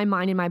my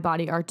mind and my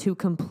body are two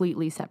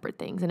completely separate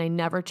things. And I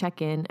never check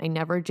in. I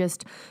never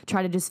just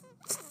try to just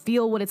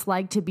feel what it's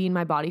like to be in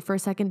my body for a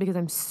second, because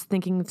I'm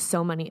thinking of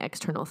so many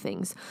external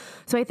things.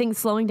 So I think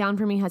slowing down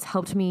for me has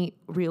helped me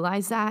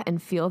realize that and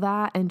feel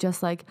that. And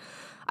just like,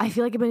 I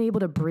feel like I've been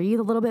able to breathe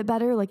a little bit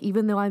better. Like,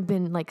 even though I've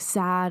been like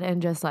sad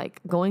and just like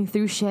going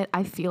through shit,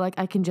 I feel like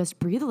I can just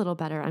breathe a little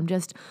better. I'm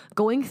just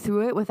going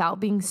through it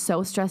without being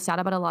so stressed out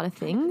about a lot of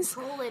things.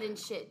 Control it and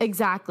shit.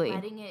 Exactly.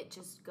 Like letting it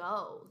just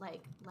go.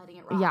 Like letting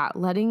it rock.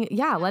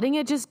 Letting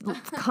it just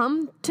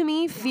come to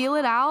me, feel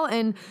it out,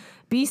 and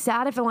be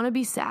sad if I want to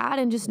be sad,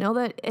 and just know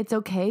that it's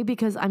okay,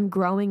 because I'm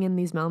growing in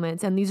these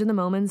moments. And these are the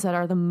moments that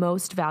are the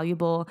most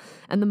valuable,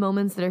 and the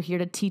moments that are here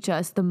to teach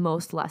us the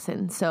most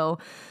lessons. So,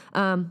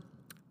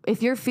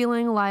 if you're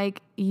feeling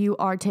like, you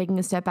are taking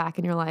a step back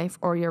in your life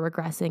or you're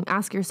regressing,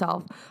 ask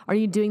yourself, are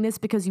you doing this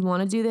because you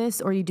want to do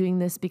this, or are you doing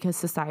this because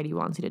society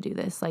wants you to do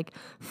this? Like,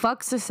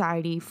 fuck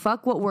society,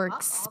 fuck what we're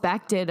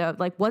expected of.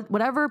 Like,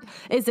 whatever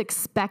is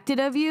expected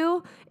of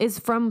you is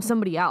from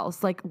somebody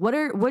else. Like,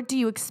 what do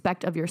you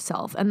expect of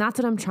yourself? And that's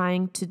what I'm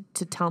trying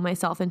to tell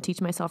myself and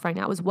teach myself right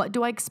now, is what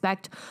do I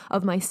expect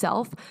of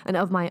myself and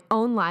of my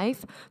own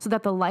life, so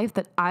that the life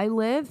that I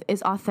live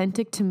is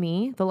authentic to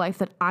me, the life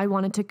that I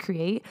wanted to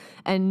create,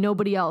 and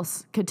nobody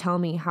else could tell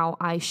me how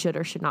I should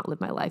or should not live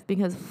my life,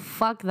 because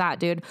fuck that,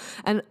 dude.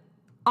 And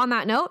on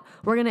that note,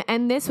 we're going to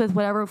end this with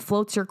whatever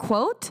floats your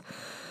quote.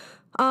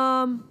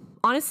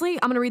 Honestly,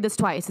 I'm going to read this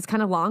twice. It's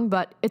kind of long,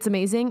 but it's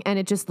amazing, and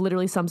it just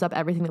literally sums up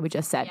everything that we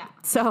just said. Yeah.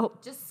 So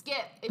just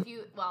skip if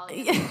you, well,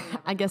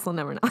 I guess we'll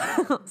never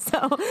know.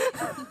 So,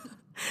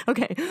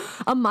 okay.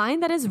 A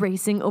mind that is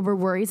racing over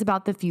worries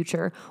about the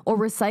future or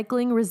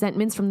recycling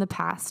resentments from the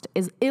past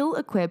is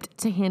ill-equipped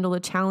to handle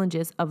the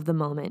challenges of the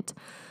moment.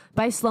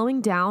 By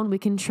slowing down, we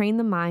can train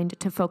the mind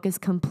to focus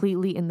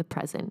completely in the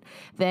present.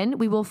 Then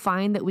we will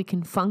find that we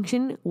can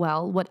function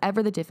well,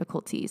 whatever the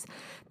difficulties.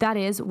 That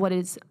is what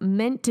is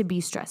meant to be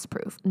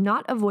stress-proof,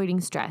 not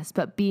avoiding stress,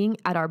 but being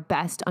at our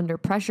best under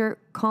pressure,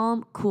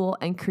 calm, cool,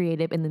 and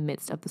creative in the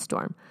midst of the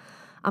storm.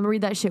 I'm gonna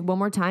read that shit one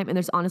more time, and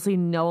there's honestly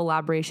no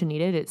elaboration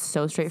needed. It's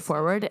so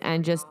straightforward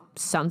and just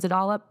sums it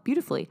all up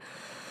beautifully.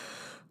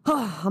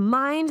 A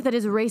mind that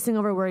is racing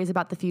over worries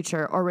about the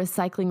future or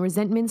recycling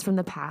resentments from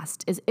the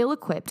past is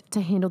ill-equipped to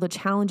handle the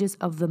challenges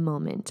of the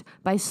moment.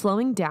 By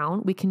slowing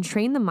down, we can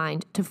train the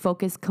mind to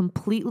focus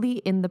completely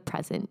in the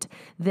present.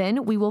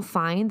 Then we will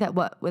find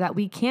that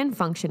we can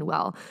function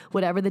well,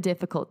 whatever the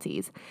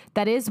difficulties.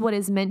 That is what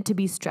is meant to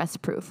be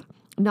stress-proof.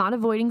 Not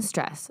avoiding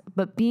stress,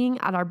 but being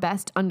at our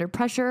best under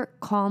pressure,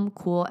 calm,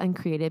 cool, and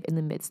creative in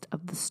the midst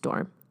of the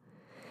storm.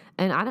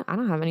 And I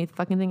don't have any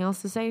fucking thing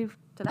else to say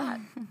to that.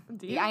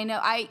 Do you? Yeah, I know.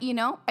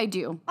 I do.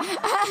 You're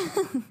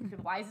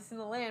the wisest in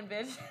the land,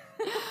 bitch.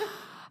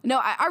 No,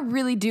 I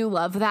really do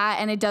love that,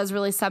 and it does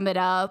really sum it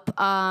up.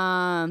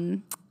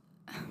 I'm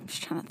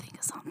just trying to think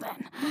of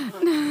something.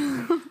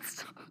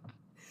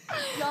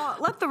 Y'all,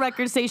 let the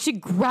record say she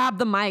grabbed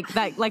the mic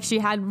like she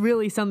had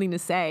really something to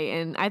say,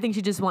 and I think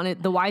she just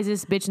wanted, the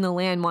wisest bitch in the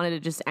land wanted to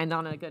just end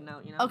on a good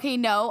note, you know? Okay,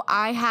 no,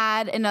 I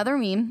had another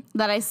meme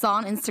that I saw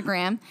on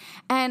Instagram,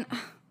 and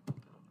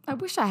I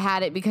wish I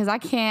had it because I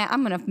can't.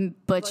 I'm gonna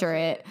butcher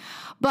it,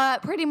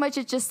 but pretty much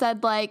it just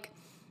said, like,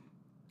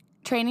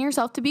 training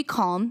yourself to be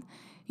calm,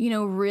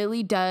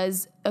 really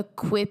does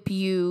equip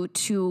you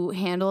to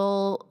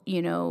handle,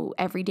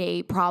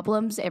 everyday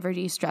problems,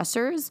 everyday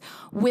stressors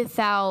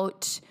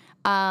without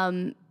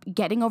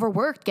getting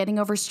overworked, getting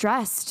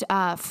overstressed,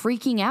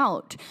 freaking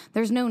out.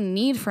 There's no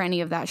need for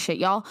any of that shit,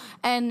 y'all.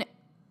 And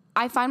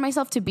I find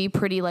myself to be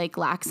pretty, like,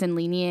 lax and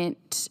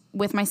lenient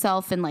with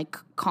myself and, like,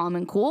 calm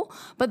and cool.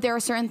 But there are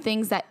certain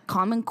things that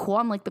calm and cool,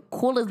 I'm like the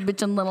coolest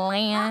bitch in the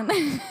land.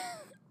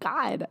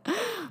 God,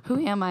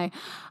 who am I?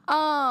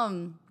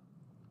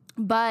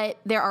 But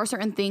there are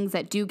certain things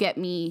that do get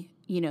me,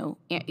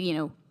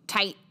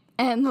 tight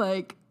and,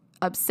 like,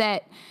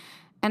 upset.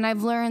 And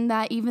I've learned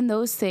that even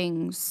those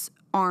things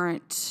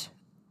aren't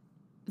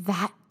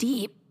that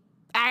deep.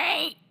 All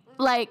right?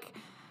 Like,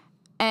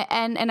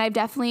 and I've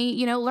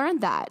definitely,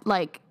 learned that.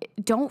 Like,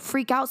 don't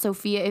freak out,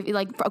 Sophia. If,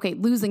 like, okay,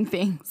 losing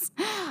things.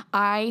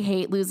 I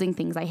hate losing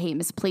things. I hate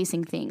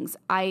misplacing things.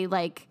 I,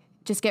 like,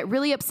 just get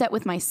really upset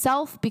with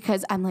myself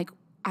because I'm like,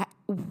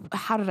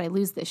 how did I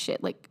lose this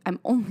shit? Like, I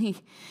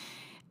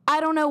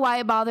don't know why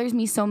it bothers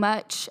me so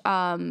much.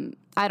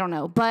 I don't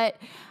know. But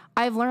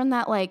I've learned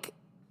that, like,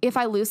 if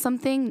I lose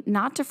something,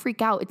 not to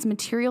freak out. It's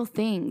material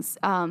things.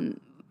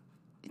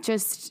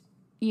 Just,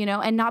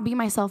 and not beat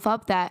myself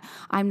up that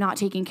I'm not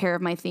taking care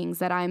of my things,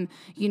 that I'm,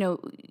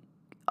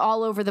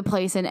 all over the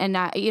place and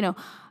not,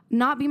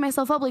 not beat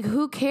myself up. Like,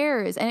 who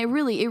cares? And it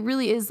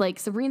really is, like,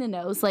 Sabrina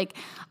knows, like,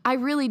 I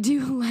really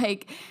do,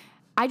 like,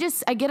 I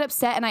get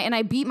upset and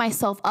I beat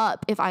myself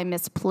up if I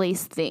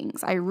misplace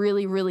things. I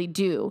really, really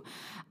do.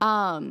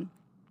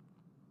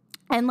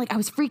 And, like, I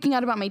was freaking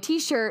out about my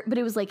t-shirt, but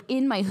it was, like,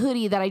 in my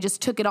hoodie that I just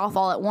took it off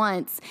all at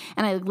once,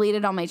 and I, like, laid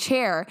it on my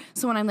chair.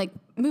 So when I'm, like,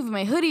 moving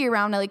my hoodie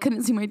around, I, like,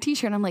 couldn't see my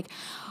t-shirt, and I'm like,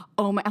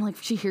 I'm like,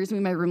 she hears me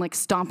in my room, like,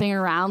 stomping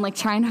around, like,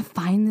 trying to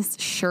find this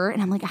shirt,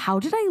 and I'm like, how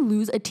did I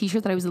lose a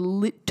t-shirt that I was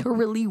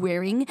literally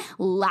wearing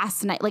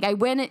last night? Like, I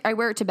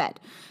wear it to bed.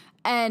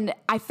 And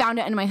I found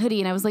it in my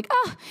hoodie, and I was like,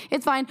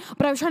 it's fine.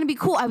 But I was trying to be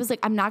cool. I was like,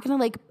 I'm not going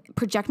to, like,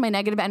 project my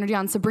negative energy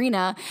on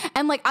Sabrina.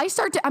 And, like,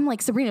 I'm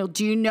like, Sabrina,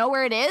 do you know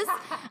where it is?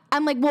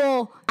 I'm like,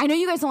 well, I know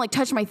you guys don't, like,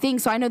 touch my thing,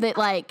 so I know that,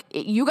 like,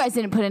 you guys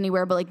didn't put it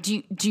anywhere, but, like,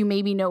 do you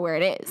maybe know where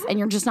it is? And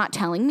you're just not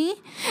telling me?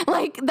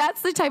 Like,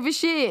 that's the type of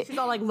shit. She's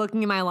all, like,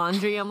 looking at my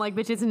laundry. I'm like,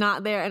 bitch, it's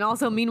not there. And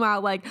also,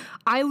 meanwhile, like,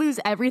 I lose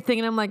everything,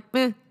 and I'm like,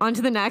 on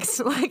to the next.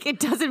 Like, it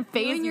doesn't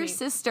faze me. You and your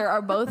sister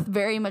are both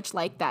very much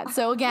like that.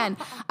 So, again,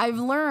 I've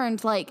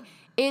learned, like,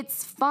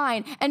 it's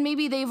fine. And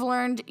maybe they've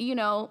learned,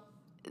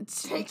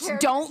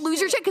 don't lose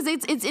your shit, because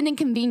it's an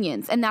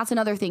inconvenience. And that's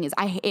another thing is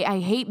I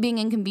hate being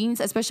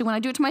inconvenienced, especially when I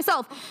do it to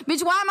myself.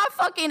 Bitch, why am I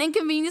fucking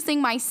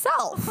inconveniencing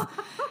myself?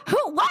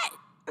 What?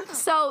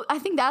 So I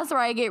think that's where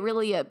I get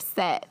really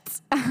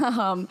upset.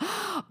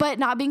 But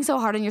not being so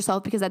hard on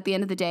yourself, because at the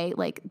end of the day,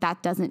 like that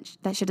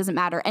shit doesn't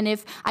matter. And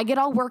if I get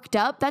all worked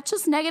up, that's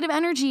just negative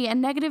energy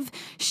and negative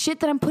shit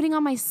that I'm putting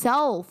on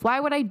myself. Why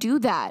would I do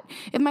that?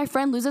 If my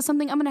friend loses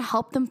something, I'm going to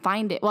help them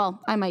find it.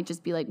 Well, I might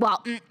just be like,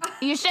 well,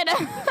 you should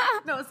have.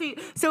 No, see,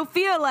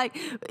 Sophia, like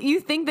I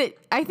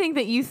think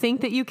that you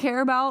think that you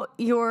care about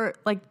your,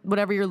 like,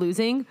 whatever you're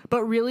losing,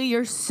 but really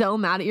you're so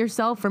mad at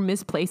yourself for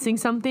misplacing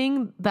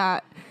something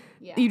that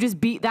you just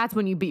that's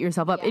when you beat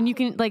yourself up. And you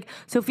can, like,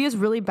 Sophia's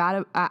really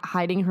bad at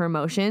hiding her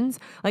emotions.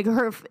 Like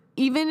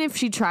even if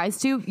she tries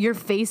to, your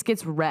face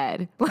gets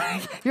red.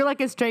 Like you're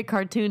like a straight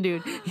cartoon,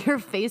 dude. Your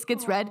face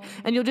gets red,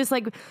 and you'll just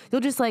like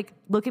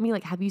look at me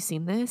like, have you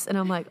seen this? And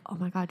I'm like, oh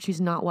my God,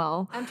 she's not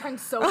well. I'm trying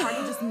so hard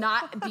to just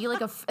not be like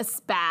a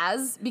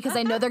spaz, because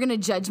I know they're gonna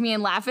judge me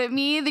and laugh at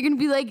me. They're gonna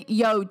be like,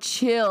 yo,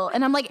 chill.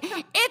 And I'm like,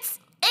 it's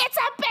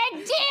a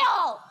big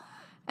deal.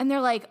 And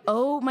they're like,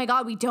 oh my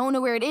God, we don't know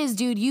where it is,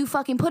 dude. You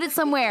fucking put it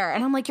somewhere.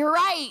 And I'm like, you're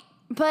right.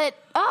 But,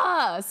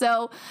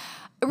 so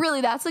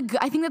really I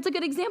think that's a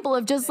good example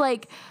of just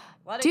like,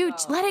 dude,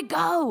 let it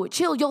go.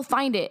 Chill, you'll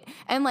find it.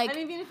 And like, and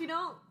even if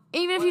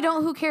you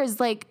don't, who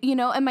cares? Like,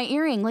 and my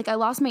earring, like I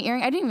lost my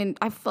earring.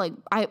 I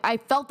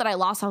felt that I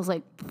lost. I was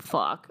like,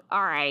 fuck.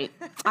 All right.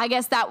 I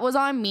guess that was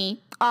on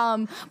me.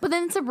 But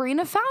then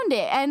Sabrina found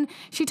it and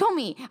she told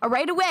me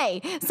right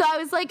away. So I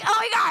was like, oh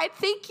my God,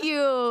 thank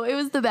you. It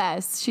was the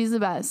best. She's the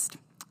best.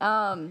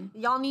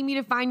 Y'all need me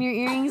to find your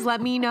earrings?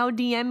 Let me know.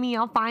 DM me.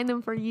 I'll find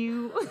them for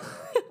you.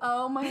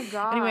 Oh my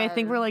God. Anyway, I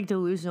think we're like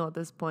delusional at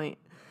this point.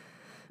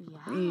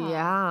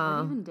 Yeah.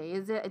 What even day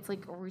is it? It's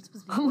like, are we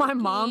supposed to be My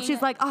mom,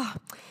 she's like, oh,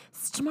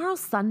 tomorrow's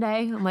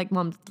Sunday. I'm like,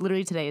 Mom,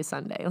 literally today is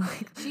Sunday.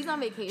 Like, she's on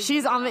vacation.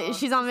 She's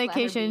on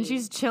vacation.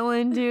 She's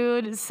chilling,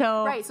 dude.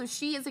 So right. So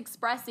she is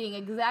expressing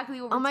exactly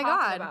what we're talking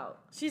about. Oh my God.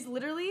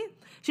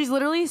 She's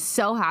literally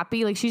so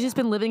happy. Like she's just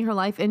been living her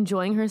life,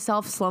 enjoying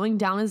herself, slowing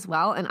down as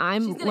well. And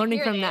I'm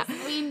learning from that.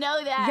 We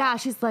know that. Yeah.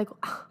 She's like,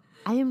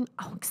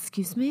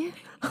 excuse me.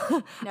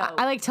 No.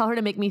 I like tell her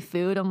to make me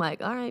food. I'm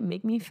like, all right,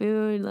 make me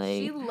food.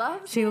 Like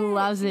she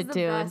loves it, She's dude.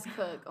 The best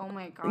cook. Oh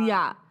my God.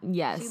 Yeah.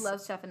 Yes. She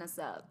loves chefing us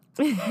up.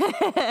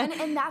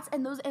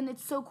 and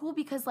it's so cool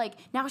because like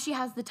now she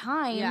has the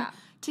time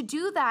to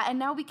do that, and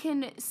now we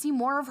can see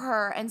more of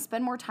her and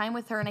spend more time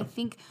with her. And I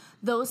think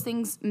those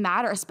things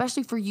matter,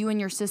 especially for you and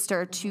your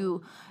sister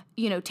to,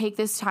 take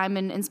this time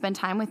and spend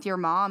time with your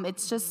mom.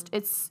 It's just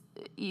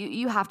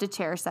you have to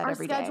cherish that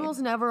every day. Our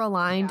schedules never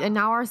aligned, and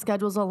now our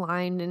schedules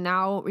aligned, and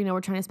now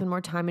we're trying to spend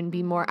more time and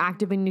be more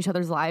active in each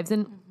other's lives.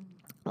 And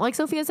like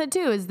Sophia said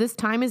too, is this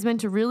time is meant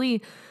to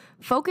really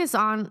focus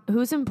on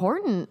who's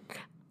important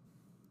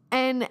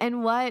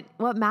and what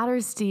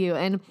matters to you.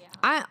 And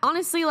I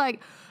honestly,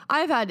 like,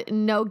 I've had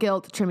no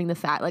guilt trimming the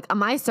fat. Like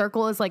my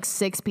circle is like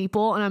 6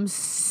 people, and I'm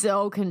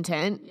so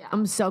content. Yeah.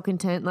 I'm so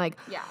content. Like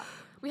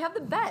we have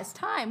the best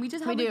time. We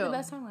just had the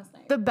best time last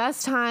night. The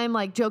best time,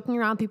 like joking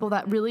around people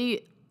that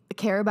really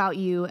care about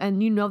you,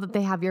 and that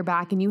they have your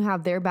back and you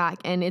have their back,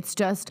 and it's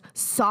just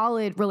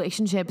solid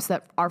relationships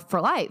that are for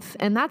life.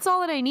 And that's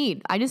all that I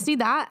need. I just need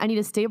that. I need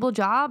a stable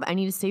job. I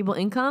need a stable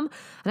income,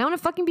 and I want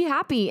to fucking be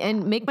happy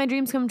and make my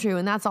dreams come true.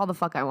 And that's all the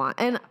fuck I want.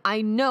 And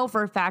I know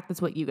for a fact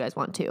that's what you guys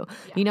want too.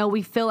 Yeah.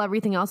 We fill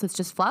everything else. It's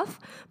just fluff,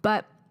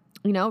 but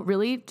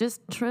really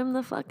just trim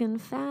the fucking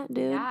fat,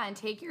 dude. Yeah, and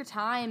take your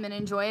time and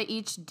enjoy it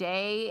each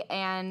day,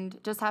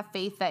 and just have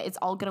faith that it's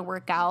all gonna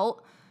work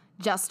out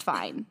just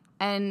fine.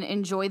 And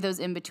enjoy those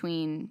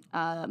in-between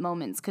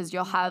moments, because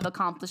you'll have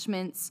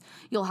accomplishments,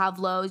 you'll have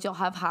lows, you'll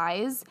have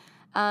highs.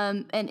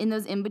 And in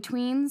those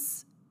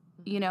in-betweens,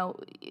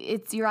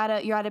 you're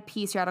at a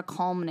peace, you're at a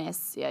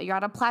calmness, you're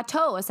at a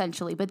plateau,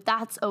 essentially, but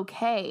that's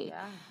okay.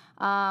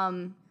 Yeah.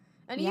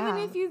 And even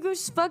if you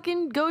just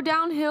fucking go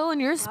downhill and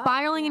you're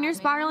spiraling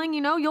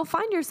you'll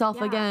find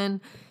yourself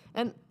again.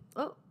 And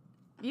sorry,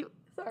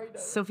 no.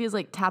 Sophia's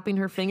like tapping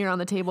her finger on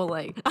the table,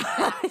 like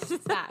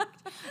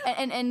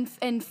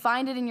and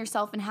find it in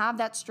yourself and have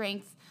that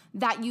strength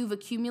that you've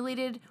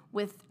accumulated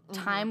with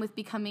time, with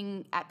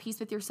becoming at peace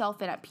with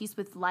yourself and at peace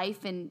with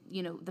life, and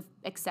the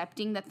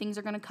accepting that things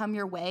are going to come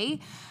your way,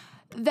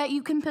 that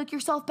you can pick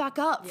yourself back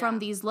up from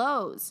these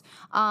lows,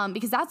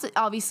 because that's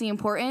obviously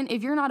important.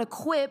 If you're not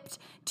equipped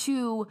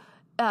to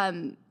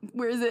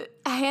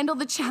handle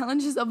the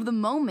challenges of the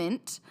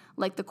moment,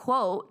 like the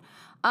quote,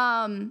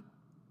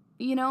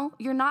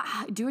 you're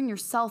not doing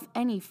yourself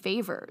any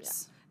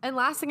favors. And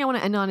last thing I want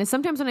to end on is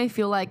sometimes when I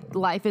feel like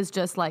life is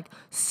just like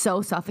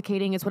so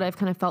suffocating, it's what I've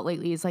kind of felt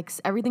lately. Is like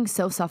everything's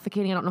so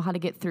suffocating. I don't know how to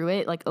get through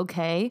it. Like,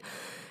 okay.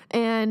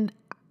 And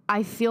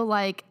I feel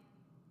like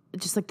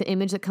just like the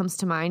image that comes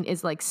to mind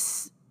is like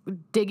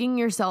digging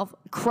yourself,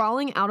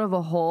 crawling out of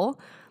a hole.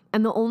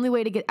 And the only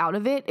way to get out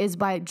of it is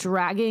by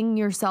dragging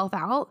yourself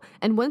out.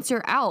 And once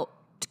you're out,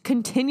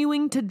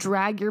 continuing to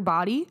drag your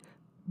body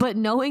but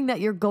knowing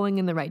that you're going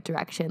in the right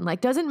direction.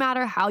 Like, doesn't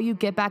matter how you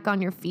get back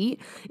on your feet.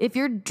 If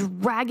you're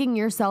dragging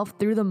yourself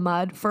through the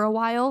mud for a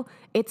while,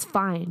 it's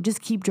fine.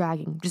 Just keep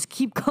dragging. Just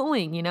keep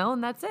going, you know,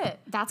 and that's it.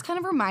 That's kind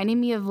of reminding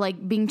me of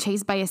like being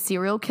chased by a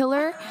serial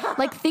killer.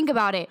 Like, think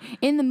about it.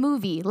 In the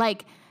movie,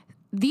 like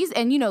these,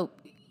 and you know,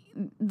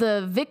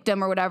 the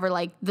victim or whatever,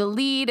 like the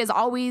lead is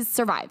always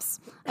survives,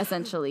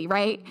 essentially,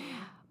 right?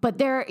 But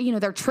they're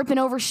tripping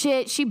over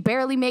shit. She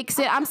barely makes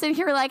it. I'm sitting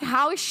here like,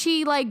 how is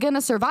she like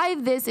gonna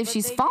survive this if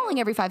she's falling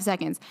every 5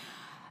 seconds?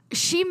 But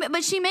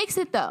she makes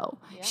it though.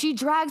 Yeah. She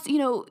drags,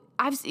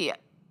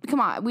 come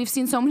on, we've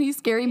seen so many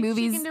scary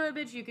movies. She can do it,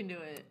 bitch, you can do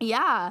it.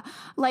 Yeah.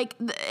 Like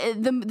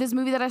this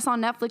movie that I saw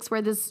on Netflix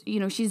where this,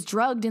 she's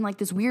drugged in like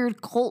this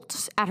weird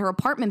cult at her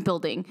apartment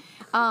building.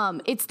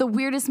 It's the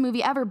weirdest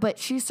movie ever, but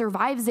she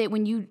survives it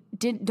when you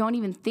don't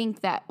even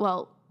think that,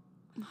 well,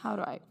 how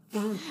do I?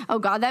 Oh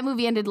God, that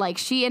movie ended like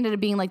she ended up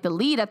being like the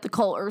lead at the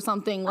cult or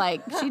something.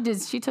 Like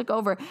she took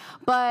over.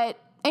 But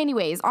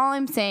anyways, all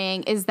I'm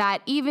saying is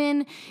that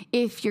even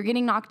if you're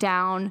getting knocked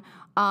down,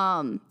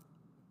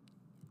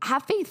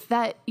 have faith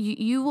that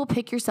you will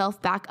pick yourself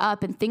back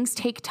up, and things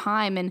take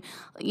time, and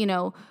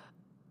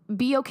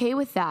be okay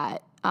with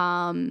that.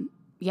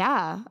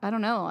 Yeah, I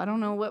don't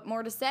know what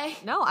more to say.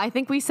 No, I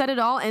think we said it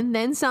all and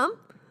then some.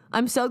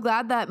 I'm so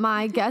glad that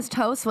my guest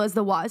host was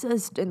the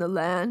wisest in the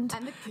land.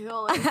 And the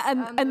coolest.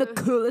 and the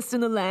coolest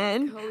in the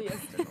land.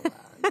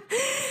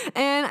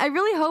 And I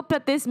really hope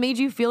that this made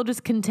you feel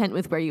just content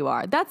with where you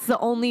are. That's the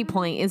only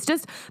point, is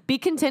just be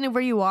contented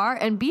where you are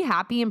and be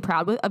happy and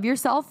proud of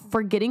yourself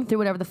for getting through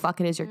whatever the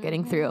fuck it is you're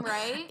getting through.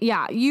 Right?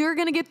 Yeah, you're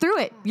going to get through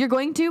it. You're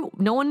going to.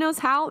 No one knows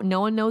how. No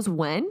one knows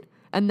when.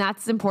 And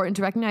that's important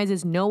to recognize,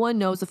 is no one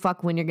knows the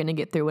fuck when you're going to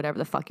get through whatever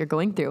the fuck you're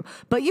going through.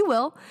 But you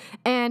will.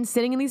 And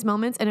sitting in these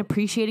moments and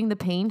appreciating the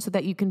pain so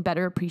that you can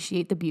better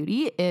appreciate the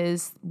beauty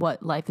is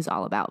what life is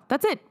all about.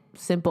 That's it.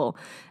 Simple.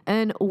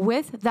 And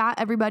with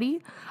that,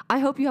 everybody, I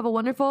hope you have a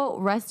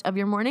wonderful rest of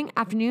your morning,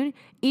 afternoon,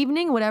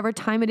 evening, whatever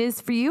time it is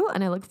for you.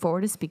 And I look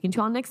forward to speaking to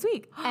you all next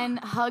week. And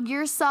hug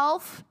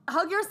yourself.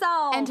 Hug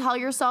yourself. And tell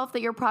yourself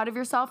that you're proud of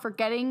yourself for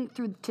getting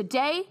through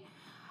today.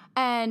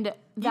 And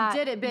that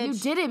you did it, bitch. You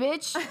did it,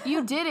 bitch.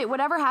 You did it.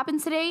 Whatever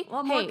happened today.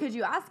 What more could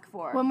you ask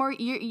for? One more.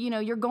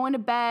 You're going to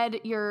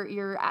bed. You're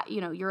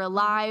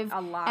alive.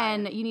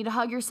 And you need to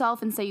hug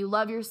yourself and say you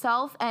love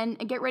yourself and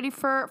get ready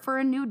for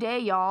a new day,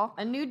 y'all.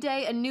 A new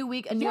day, a new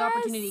week, a new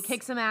opportunity.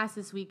 Kick some ass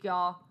this week,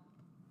 y'all.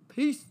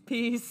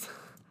 Peace.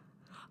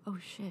 Oh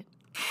shit.